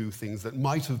the two things that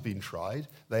might have been tried.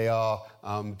 They are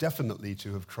definitely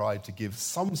to have tried to give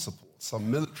some support,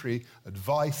 some military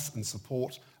advice and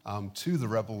support to the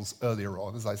rebels earlier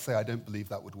on. As I say, I don't believe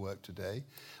that would work today.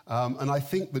 And I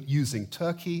think that using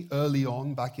Turkey early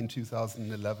on, back in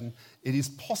 2011, it is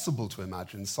possible to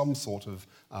imagine some sort of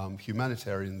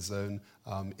humanitarian zone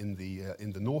in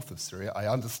the north of Syria. I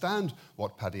understand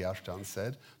what Paddy Ashdown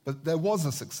said, but there was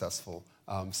a successful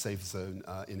safe zone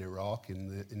in Iraq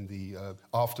in the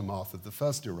aftermath of the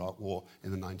first Iraq war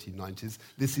in the 1990s.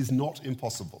 This is not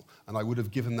impossible, and I would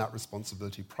have given that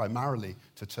responsibility primarily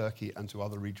to Turkey and to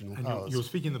other regional powers. You're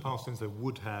speaking in the past tense,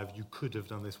 you could have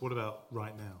done this. What about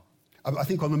right now? I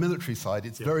think on the military side,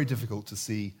 it's very difficult to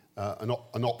see an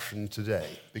option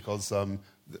today because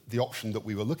the option that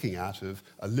we were looking at of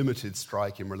a limited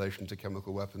strike in relation to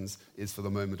chemical weapons is for the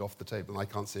moment off the table, and I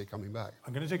can't see it coming back.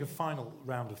 I'm going to take a final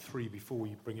round of three before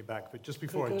you bring it back, but just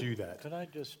before I do that... Could I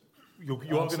just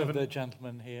answer the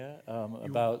gentleman here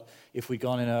about if we'd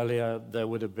gone in earlier, there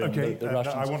would have been the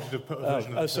Russians... I wanted to put a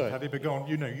version of that, Paddy, but go on,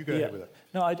 you go ahead with it.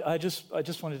 No, I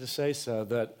just wanted to say, sir,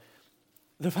 that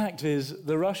the fact is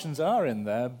the Russians are in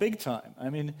there big time. I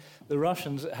mean, the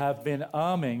Russians have been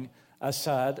arming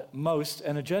Assad most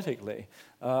energetically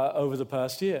over the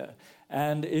past year.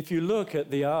 And if you look at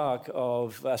the arc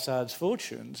of Assad's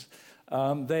fortunes,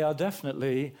 they are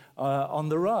definitely on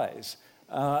the rise.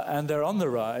 And they're on the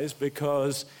rise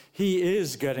because he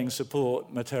is getting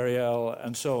support, materiel,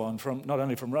 and so on, from not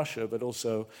only from Russia, but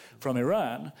also from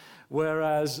Iran,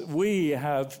 whereas we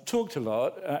have talked a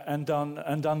lot and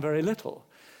done very little.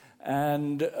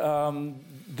 And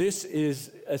this is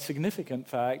a significant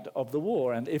fact of the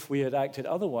war. And if we had acted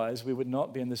otherwise, we would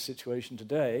not be in this situation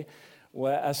today,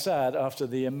 where Assad, after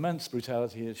the immense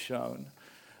brutality he has shown,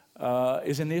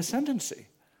 is in the ascendancy.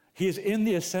 He is in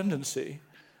the ascendancy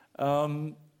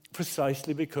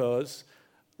precisely because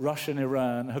Russia and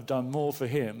Iran have done more for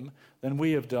him than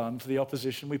we have done for the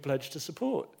opposition we pledged to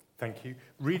support. Thank you.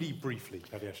 Really briefly,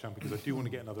 Paddy Ashdown, because I do want to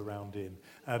get another round in.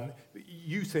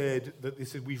 You said that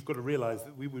we've got to realise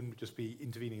that we wouldn't just be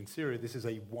intervening in Syria. This is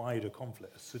a wider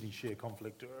conflict, a Sunni-Shia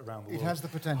conflict around the world. It has the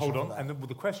potential. Hold on. And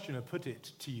the questioner put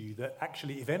it to you that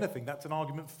actually, if anything, that's an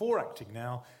argument for acting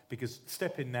now, because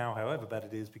step in now, however bad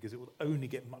it is, because it will only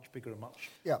get much bigger and much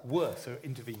worse. So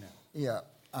intervene now. Yeah.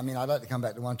 I mean, I'd like to come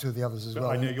back to one, two of the others as well.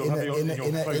 I know you'll have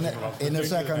in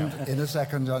a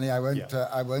second, Johnny. I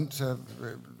won't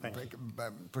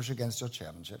push against your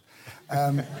chairmanship.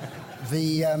 No,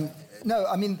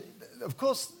 I mean, of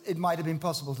course, it might have been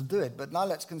possible to do it, but now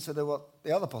let's consider what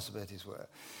the other possibilities were.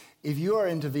 If you are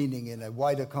intervening in a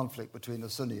wider conflict between the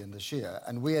Sunni and the Shia,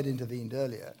 and we had intervened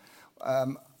earlier,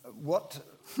 what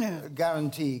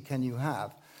guarantee can you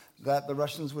have that the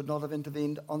Russians would not have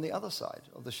intervened on the other side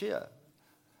of the Shia?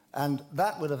 And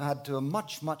that would have had to a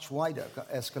much, much wider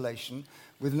escalation,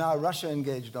 with now Russia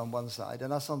engaged on one side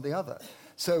and us on the other.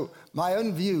 So my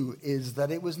own view is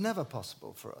that it was never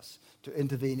possible for us to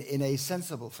intervene in a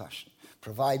sensible fashion,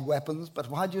 provide weapons, but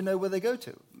how do you know where they go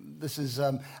to? This is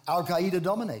Al-Qaeda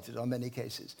dominated on many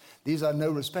cases. These are no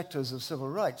respecters of civil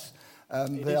rights.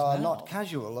 They are not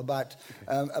casual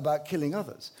about killing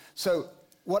others. So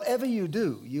whatever you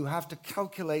do, you have to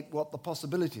calculate what the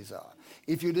possibilities are.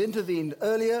 If you'd intervened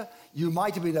earlier, you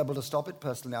might have been able to stop it.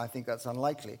 Personally, I think that's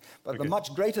unlikely. But the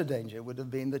much greater danger would have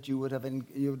been that you would have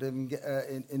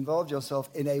involved yourself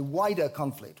in a wider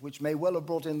conflict, which may well have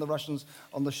brought in the Russians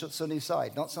on the Sunni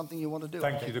side. Not something you want to do.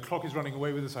 Thank you. The clock is running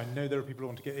away with us. I know there are people who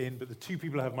want to get in, but the two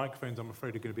people who have microphones, I'm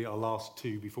afraid, are going to be our last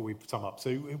two before we sum up.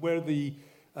 So where are the...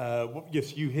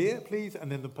 yes, you here, please,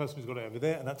 and then the person who's got it over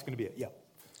there, and that's going to be it. Yeah.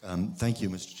 Thank you,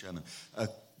 Mr. Chairman.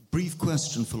 Brief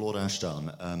question for Lord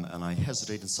Ashdown, and I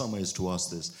hesitate in some ways to ask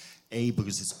this. A,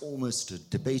 because it's almost a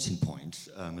debating point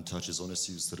and touches on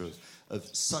issues that are of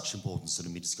such importance and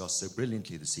have been discussed so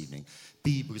brilliantly this evening.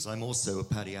 B, because I'm also a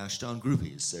Paddy Ashdown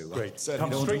groupie, so great. I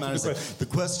certainly don't want to manage the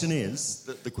question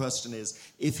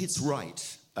is, if it's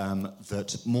right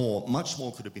that much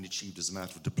more could have been achieved as a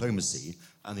matter of diplomacy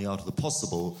and the art of the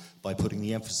possible by putting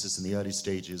the emphasis in the early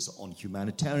stages on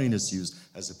humanitarian issues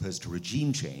as opposed to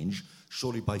regime change,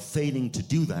 surely by failing to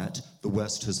do that, the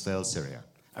West has failed Syria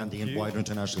and the wider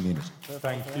international community.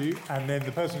 Thank you. And then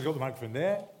the person who's got the microphone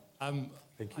there. I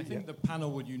think the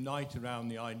panel would unite around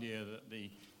the idea that the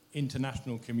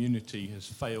international community has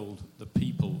failed the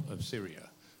people of Syria,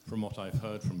 from what I've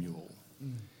heard from you all.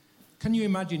 Can you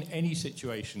imagine any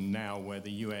situation now where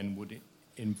the UN would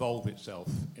involve itself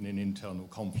in an internal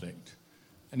conflict?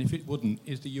 And if it wouldn't,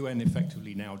 is the UN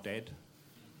effectively now dead?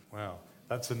 Wow.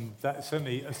 That's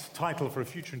certainly a title for a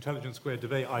future Intelligence Squared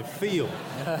debate, I feel.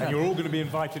 And you're all going to be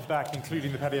invited back,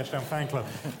 including the Paddy Ashdown fan club.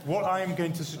 What I am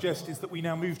going to suggest is that we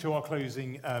now move to our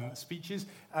closing speeches.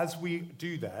 As we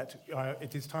do that,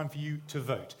 it is time for you to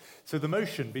vote. So the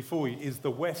motion before you is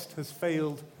the West has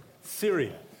failed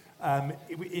Syria.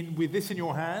 With this in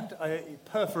your hand,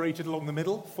 perforated along the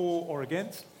middle, for or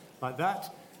against, like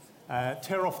that.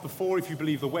 Tear off the for if you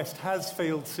believe the West has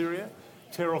failed Syria.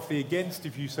 Tear off the against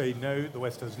if you say no, the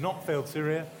West has not failed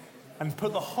Syria. And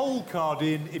put the whole card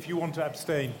in if you want to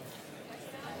abstain.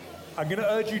 I'm going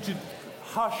to urge you to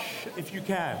hush if you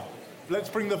can. Let's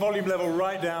bring the volume level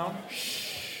right down.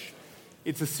 Shh.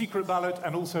 It's a secret ballot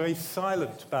and also a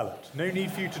silent ballot. No need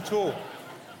for you to talk.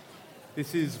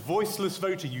 This is voiceless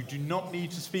voting. You do not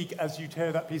need to speak as you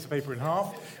tear that piece of paper in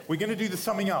half. We're going to do the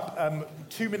summing up.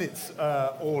 2 minutes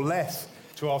or less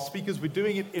to our speakers. We're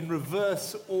doing it in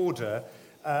reverse order,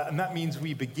 and that means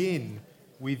we begin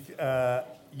with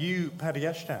you, Paddy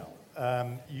Ashdown.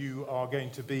 You are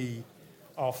going to be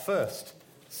our first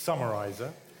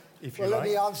summariser, if you like. Let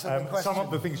me answer the question. Sum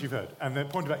up the things you've heard. And the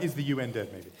point about, is the UN dead,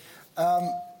 maybe?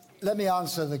 Let me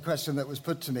answer the question that was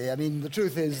put to me. I mean, the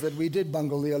truth is that we did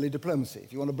bungle the early diplomacy.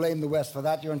 If you want to blame the West for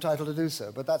that, you're entitled to do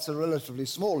so. But that's a relatively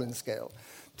small in scale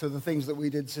to the things that we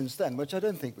did since then, which I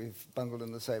don't think we've bungled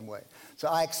in the same way. So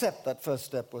I accept that first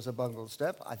step was a bungled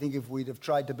step. I think if we'd have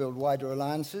tried to build wider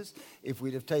alliances, if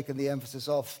we'd have taken the emphasis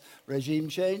off regime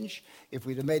change, if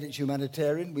we'd have made it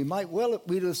humanitarian,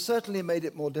 we'd have certainly made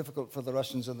it more difficult for the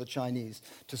Russians and the Chinese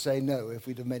to say no if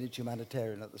we'd have made it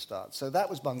humanitarian at the start. So that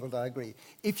was bungled, I agree.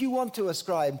 If you want to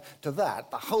ascribe to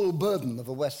that the whole burden of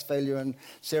a West failure in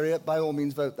Syria, by all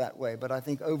means vote that way. But I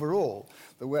think overall,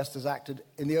 the West has acted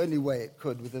in the only way it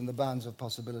could within the bounds of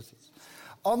possibilities.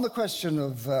 On the question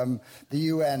of the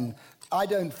UN, I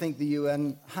don't think the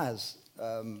UN has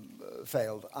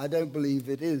failed. I don't believe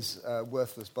it is a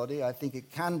worthless body. I think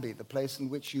it can be the place in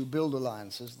which you build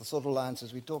alliances, the sort of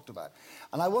alliances we talked about.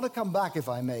 And I want to come back, if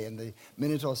I may, in the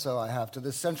minute or so I have, to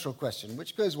this central question,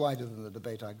 which goes wider than the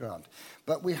debate, I grant.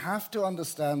 But we have to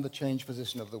understand the changed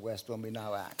position of the West when we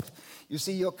now act. You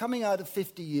see, you're coming out of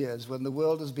 50 years when the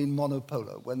world has been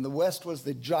monopolar, when the West was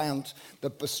the giant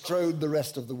that bestrode the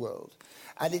rest of the world.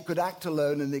 And it could act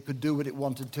alone and it could do what it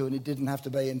wanted to, and it didn't have to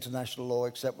obey international law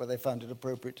except where they found it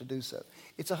appropriate to do so.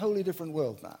 It's a wholly different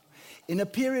world now. In a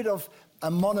period of a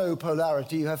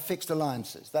monopolarity, you have fixed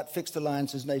alliances. That fixed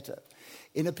alliance is NATO.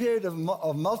 In a period of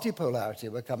multipolarity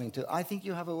we're coming to, I think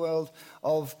you have a world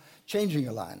of changing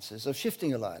alliances, of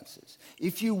shifting alliances.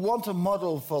 If you want a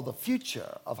model for the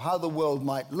future of how the world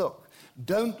might look,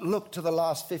 don't look to the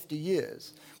last 50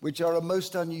 years, which are a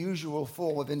most unusual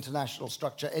form of international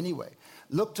structure anyway.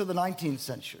 Look to the 19th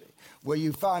century, where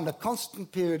you find a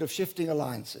constant period of shifting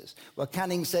alliances, where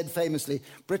Canning said famously,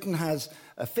 Britain has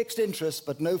a fixed interest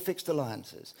but no fixed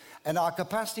alliances. And our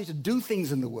capacity to do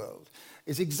things in the world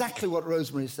is exactly what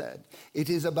Rosemary said. It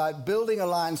is about building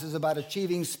alliances, about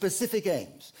achieving specific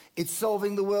aims. It's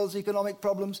solving the world's economic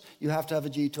problems. You have to have a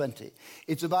G20.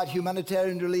 It's about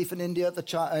humanitarian relief in India,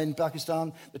 in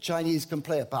Pakistan. The Chinese can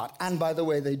play a part. And by the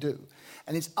way, they do.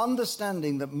 And it's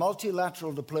understanding that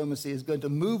multilateral diplomacy is going to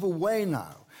move away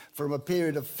now from a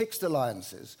period of fixed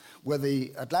alliances where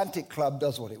the Atlantic Club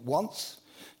does what it wants,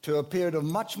 to a period of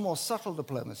much more subtle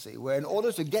diplomacy, where in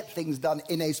order to get things done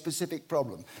in a specific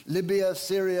problem, Libya,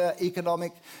 Syria,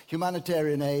 economic,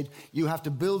 humanitarian aid, you have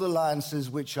to build alliances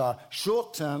which are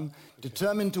short-term,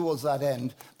 determined towards that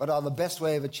end, but are the best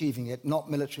way of achieving it,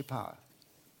 not military power.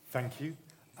 Thank you.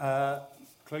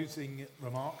 Closing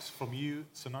remarks from you,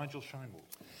 Sir Nigel Sheinwald.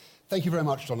 Thank you very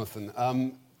much, Jonathan.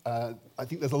 I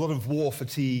think there's a lot of war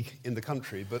fatigue in the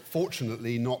country, but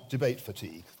fortunately not debate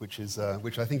fatigue, which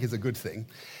I think is a good thing.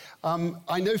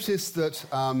 I noticed that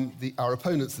our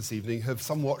opponents this evening have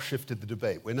somewhat shifted the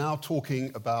debate. We're now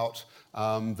talking about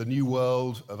the new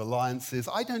world of alliances.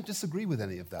 I don't disagree with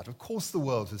any of that. Of course the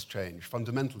world has changed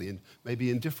fundamentally, and maybe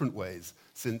in different ways,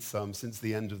 since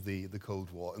the end of the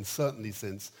Cold War, and certainly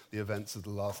since the events of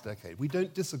the last decade. We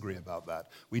don't disagree about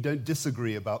that. We don't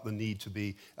disagree about the need to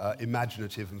be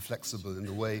imaginative and flexible in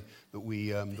the way that we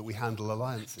handle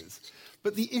alliances.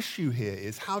 But the issue here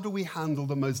is, how do we handle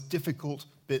the most difficult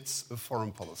bits of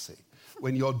foreign policy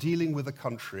when you're dealing with a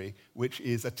country which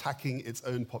is attacking its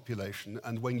own population,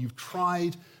 and when you've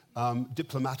tried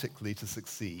diplomatically to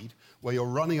succeed, where you're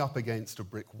running up against a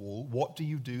brick wall? What do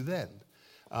you do then?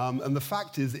 And the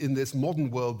fact is, in this modern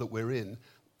world that we're in,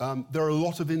 there are a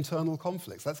lot of internal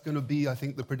conflicts. That's going to be, I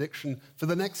think, the prediction for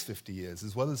the next 50 years,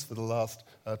 as well as for the last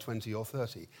 20 or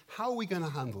 30. How are we going to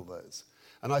handle those?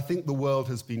 And I think the world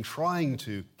has been trying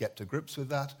to get to grips with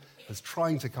that, is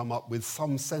trying to come up with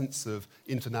some sense of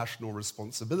international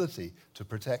responsibility to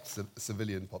protect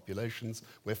civilian populations.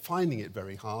 We're finding it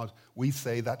very hard. We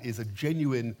say that is a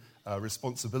genuine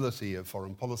responsibility of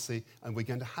foreign policy, and we're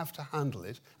going to have to handle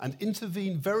it and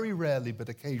intervene very rarely but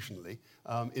occasionally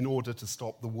in order to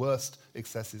stop the worst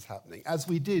excesses happening, as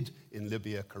we did in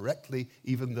Libya correctly,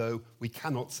 even though we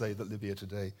cannot say that Libya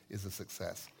today is a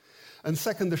success. And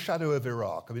second, the shadow of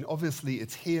Iraq. I mean, obviously,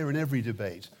 it's here in every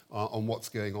debate on what's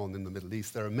going on in the Middle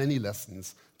East. There are many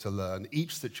lessons to learn.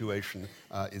 Each situation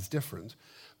is different.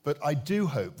 But I do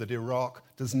hope that Iraq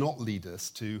does not lead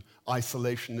us to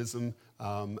isolationism,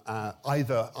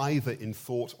 either in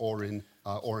thought or in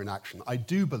action. I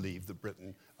do believe that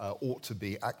Britain ought to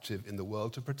be active in the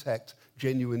world to protect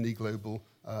genuinely global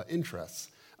interests.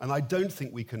 And I don't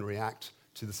think we can react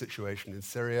to the situation in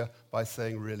Syria by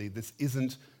saying, really, this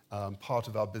isn't part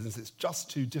of our business. It's just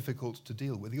too difficult to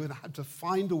deal with. You're going to have to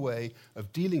find a way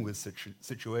of dealing with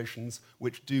situations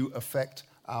which do affect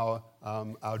our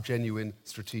genuine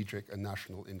strategic and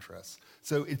national interests.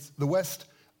 So the West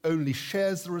only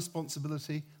shares the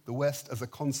responsibility. The West as a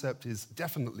concept is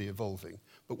definitely evolving,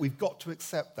 but we've got to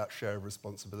accept that share of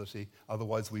responsibility,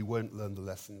 otherwise we won't learn the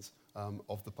lessons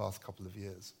of the past couple of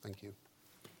years. Thank you.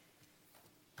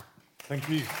 Thank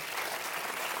you.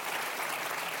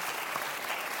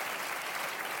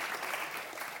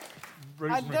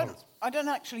 I don't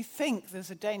actually think there's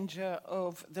a danger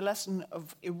of the lesson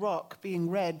of Iraq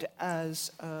being read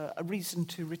as a reason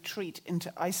to retreat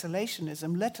into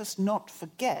isolationism. Let us not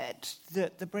forget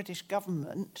that the British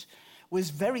government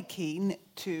was very keen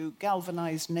to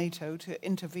galvanize NATO to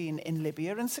intervene in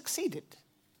Libya and succeeded.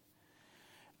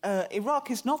 Iraq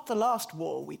is not the last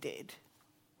war we did.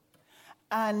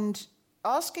 And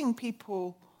asking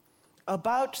people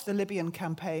about the Libyan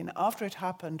campaign, after it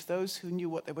happened, those who knew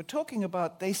what they were talking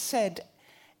about, they said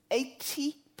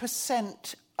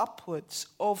 80% upwards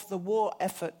of the war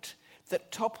effort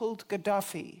that toppled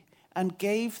Gaddafi and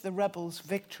gave the rebels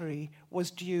victory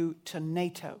was due to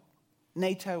NATO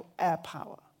air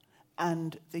power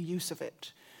and the use of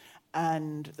it,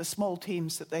 and the small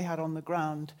teams that they had on the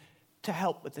ground to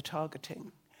help with the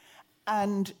targeting.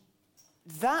 And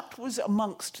that was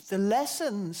amongst the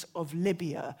lessons of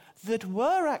Libya that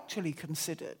were actually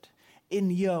considered in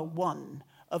year one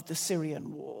of the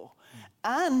Syrian war.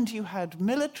 And you had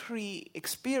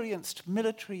experienced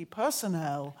military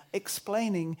personnel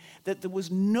explaining that there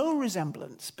was no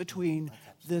resemblance between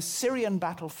the Syrian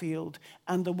battlefield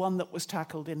and the one that was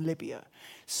tackled in Libya.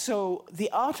 So the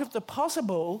art of the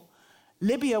possible,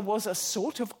 Libya was a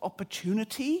sort of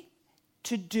opportunity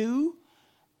to do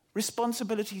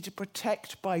responsibility to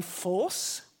protect by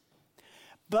force,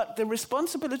 But the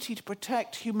responsibility to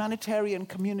protect humanitarian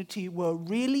community were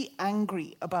really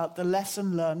angry about the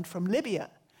lesson learned from Libya,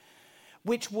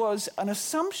 which was an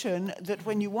assumption that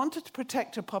when you wanted to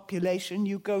protect a population,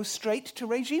 you go straight to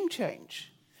regime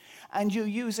change. And you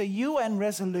use a UN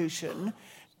resolution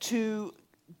to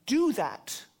do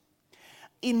that.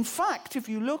 In fact, if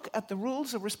you look at the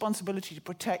rules of responsibility to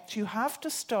protect, you have to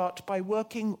start by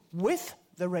working with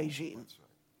the regime.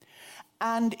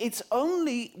 And it's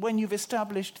only when you've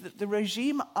established that the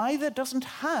regime either doesn't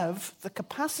have the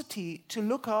capacity to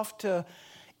look after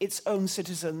its own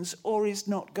citizens or is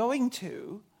not going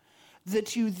to,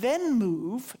 that you then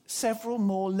move several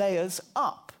more layers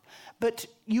up. But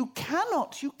you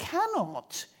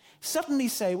cannot suddenly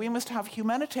say we must have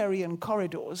humanitarian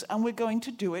corridors and we're going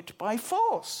to do it by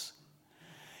force.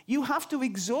 You have to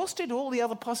exhaust all the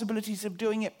other possibilities of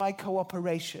doing it by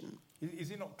cooperation.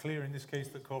 Is it not clear in this case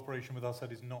that cooperation with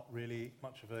Assad is not really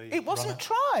much of a... It wasn't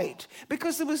tried,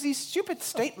 because there was these stupid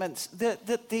statements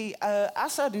that the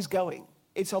Assad is going.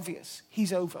 It's obvious.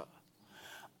 He's over.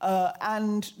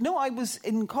 And no, I was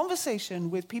in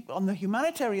conversation with people on the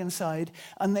humanitarian side,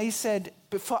 and they said,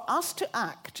 for us to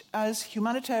act as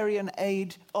humanitarian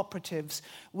aid operatives,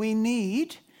 we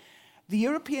need the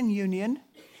European Union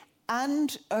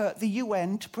and the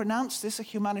UN to pronounce this a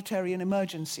humanitarian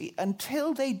emergency.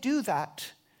 Until they do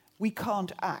that, we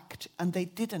can't act, and they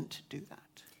didn't do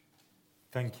that.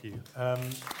 Thank you.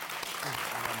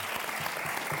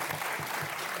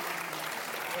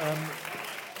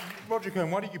 Roger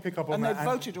Cohen, why don't you pick up on that? And they've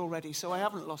voted already, so I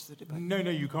haven't lost the debate. No,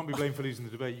 you can't be blamed for losing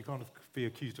the debate. You can't be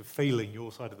accused of failing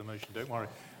your side of the motion, don't worry.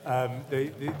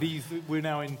 We're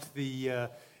now into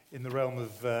in the realm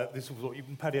of, this was what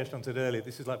even Paddy Ashton said earlier,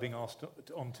 this is like being asked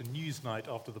on to Newsnight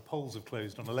after the polls have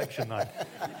closed on election night.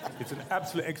 It's an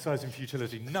absolute exercise in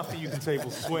futility. Nothing you can say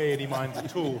will sway any minds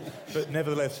at all, but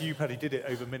nevertheless, you, Paddy, did it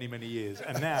over many, many years.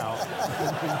 And now,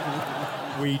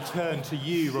 we turn to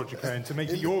you, Roger Cohen, to make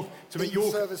your... In the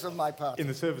service of my party. In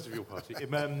the service of your party.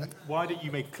 Why don't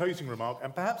you make a closing remark,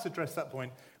 and perhaps address that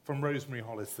point from Rosemary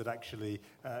Hollis, that actually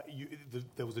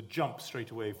there was a jump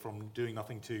straight away from doing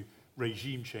nothing to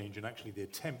regime change, and actually the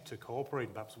attempt to cooperate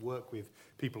and perhaps work with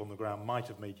people on the ground might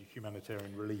have made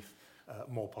humanitarian relief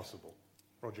more possible.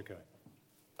 Roger Cohen.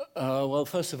 Well,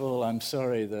 first of all, I'm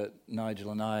sorry that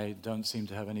Nigel and I don't seem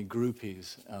to have any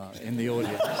groupies in the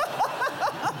audience.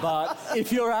 But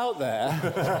if you're out there,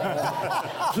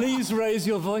 please raise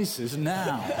your voices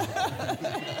now.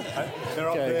 They're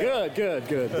up there.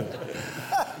 Good.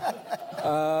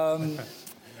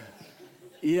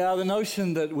 Yeah, the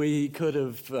notion that we could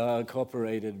have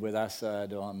cooperated with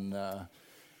Assad on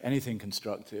anything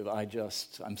constructive,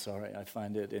 I'm sorry, I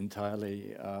find it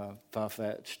entirely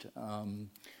far-fetched.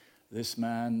 This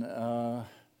man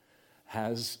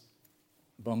has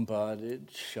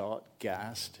bombarded, shot,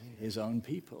 gassed his own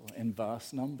people in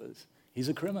vast numbers. He's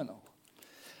a criminal.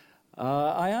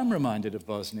 I am reminded of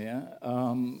Bosnia,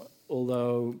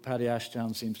 although Paddy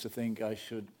Ashdown seems to think I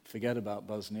should forget about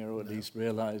Bosnia, or at least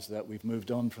realize that we've moved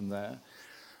on from there.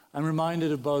 I'm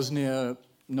reminded of Bosnia,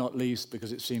 not least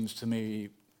because it seems to me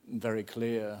very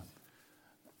clear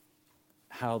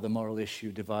how the moral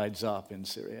issue divides up in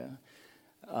Syria.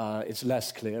 It's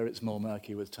less clear, it's more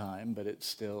murky with time, but it's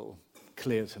still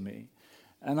clear to me.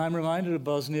 And I'm reminded of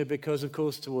Bosnia because, of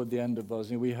course, toward the end of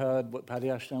Bosnia, we heard what Paddy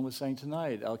Ashdown was saying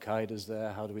tonight. Al-Qaeda's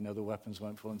there. How do we know the weapons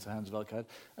won't fall into the hands of Al-Qaeda?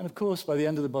 And, of course, by the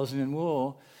end of the Bosnian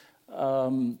War,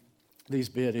 these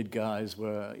bearded guys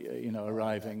were,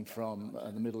 arriving from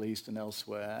the Middle East and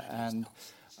elsewhere, and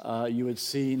you had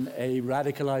seen a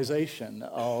radicalization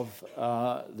of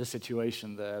the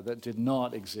situation there that did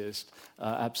not exist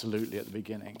absolutely at the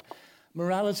beginning.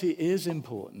 Morality is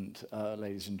important,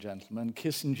 ladies and gentlemen.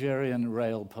 Kissingerian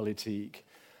realpolitik,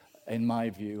 in my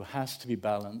view, has to be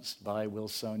balanced by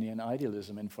Wilsonian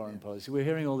idealism in foreign policy. We're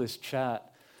hearing all this chat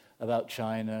about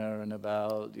China and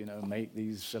about, make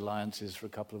these alliances for a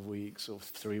couple of weeks or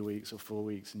 3 weeks or 4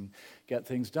 weeks and get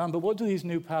things done. But what do these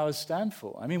new powers stand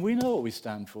for? I mean, we know what we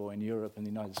stand for in Europe and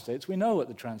the United States. We know what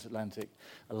the transatlantic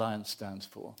alliance stands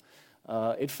for.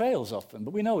 It fails often,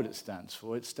 but we know what it stands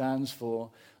for. It stands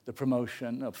for the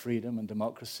promotion of freedom and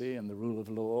democracy and the rule of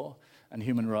law and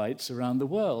human rights around the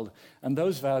world. And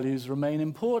those values remain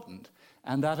important.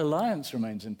 And that alliance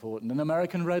remains important. And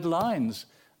American red lines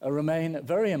remain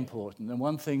very important. And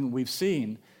one thing we've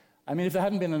seen, if there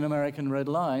hadn't been an American red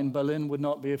line, Berlin would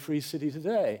not be a free city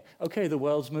today. Okay, the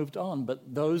world's moved on, but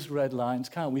those red lines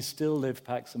count. We still live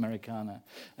Pax Americana.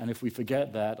 And if we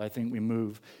forget that, I think we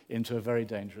move into a very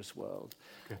dangerous world.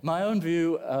 Okay. My own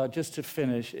view, just to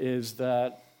finish, is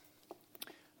that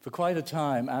for quite a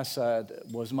time, Assad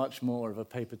was much more of a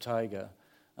paper tiger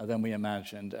than we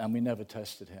imagined, and we never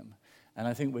tested him. And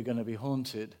I think we're going to be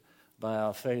haunted by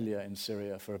our failure in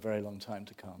Syria for a very long time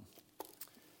to come.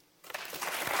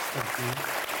 Thank you.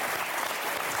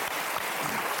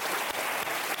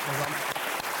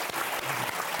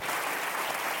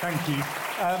 Thank you.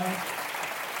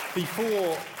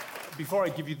 Before I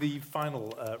give you the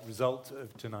final result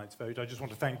of tonight's vote, I just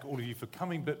want to thank all of you for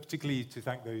coming, but particularly to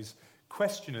thank those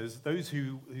questioners, those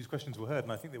whose questions were heard,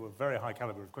 and I think they were very high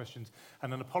caliber of questions,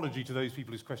 and an apology to those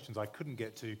people whose questions I couldn't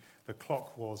get to. The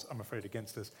clock was, I'm afraid,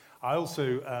 against us. I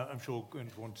also, I'm sure, going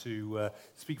to want to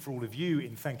speak for all of you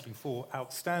in thanking four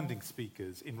outstanding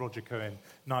speakers in Roger Cohen,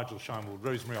 Nigel Scheinwald,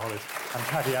 Rosemary Hollis, and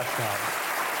Paddy Ashdown.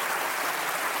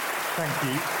 Thank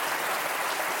you.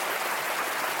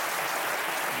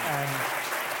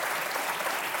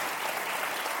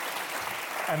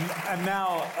 And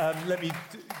now let me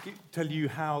tell you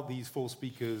how these four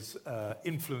speakers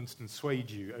influenced and swayed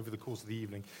you over the course of the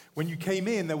evening. When you came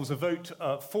in, there was a vote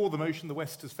for the motion, the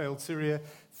West has failed Syria.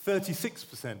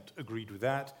 36% agreed with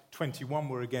that, 21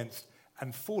 were against,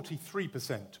 and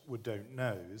 43% were don't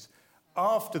knows.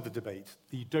 After the debate,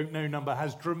 the don't know number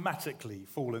has dramatically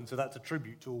fallen, so that's a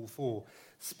tribute to all four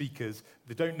speakers.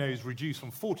 The don't knows reduced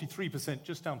from 43%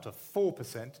 just down to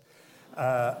 4%.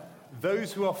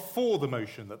 Those who are for the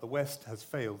motion that the West has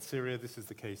failed Syria, this is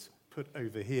the case put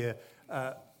over here,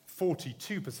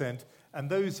 42%, and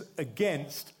those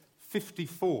against,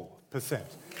 54%.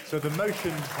 So the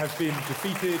motion has been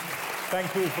defeated.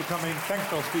 Thank you all for coming. Thanks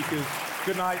to our speakers.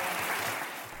 Good night.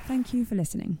 Thank you for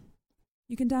listening.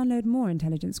 You can download more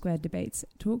Intelligence Squared debates,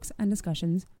 talks and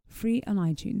discussions free on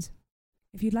iTunes.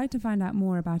 If you'd like to find out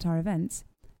more about our events,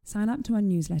 sign up to our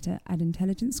newsletter at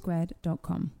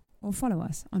intelligencesquared.com or follow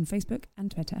us on Facebook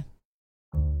and Twitter.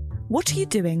 What are you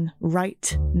doing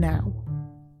right now?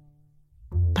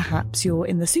 Perhaps you're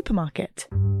in the supermarket.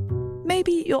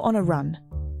 Maybe you're on a run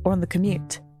or on the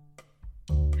commute.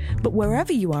 But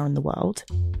wherever you are in the world,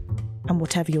 and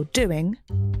whatever you're doing,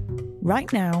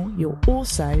 right now you're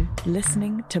also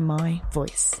listening to my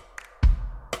voice.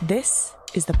 This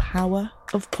is the power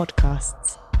of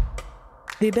podcasts.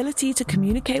 The ability to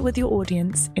communicate with your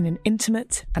audience in an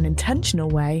intimate and intentional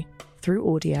way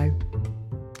through audio.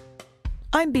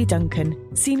 I'm Bea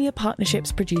Duncan, Senior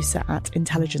Partnerships Producer at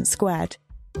Intelligence Squared.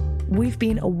 We've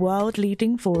been a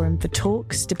world-leading forum for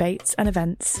talks, debates and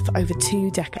events for over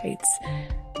 2 decades.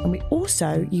 And we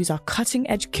also use our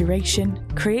cutting-edge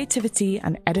curation, creativity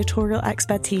and editorial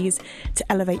expertise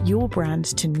to elevate your brand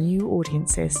to new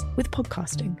audiences with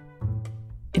podcasting.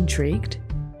 Intrigued?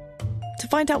 To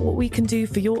find out what we can do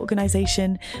for your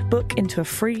organisation, book into a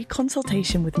free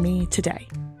consultation with me today.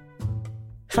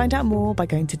 Find out more by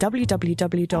going to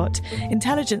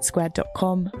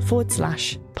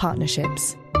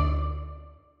www.intelligencesquared.com/partnerships.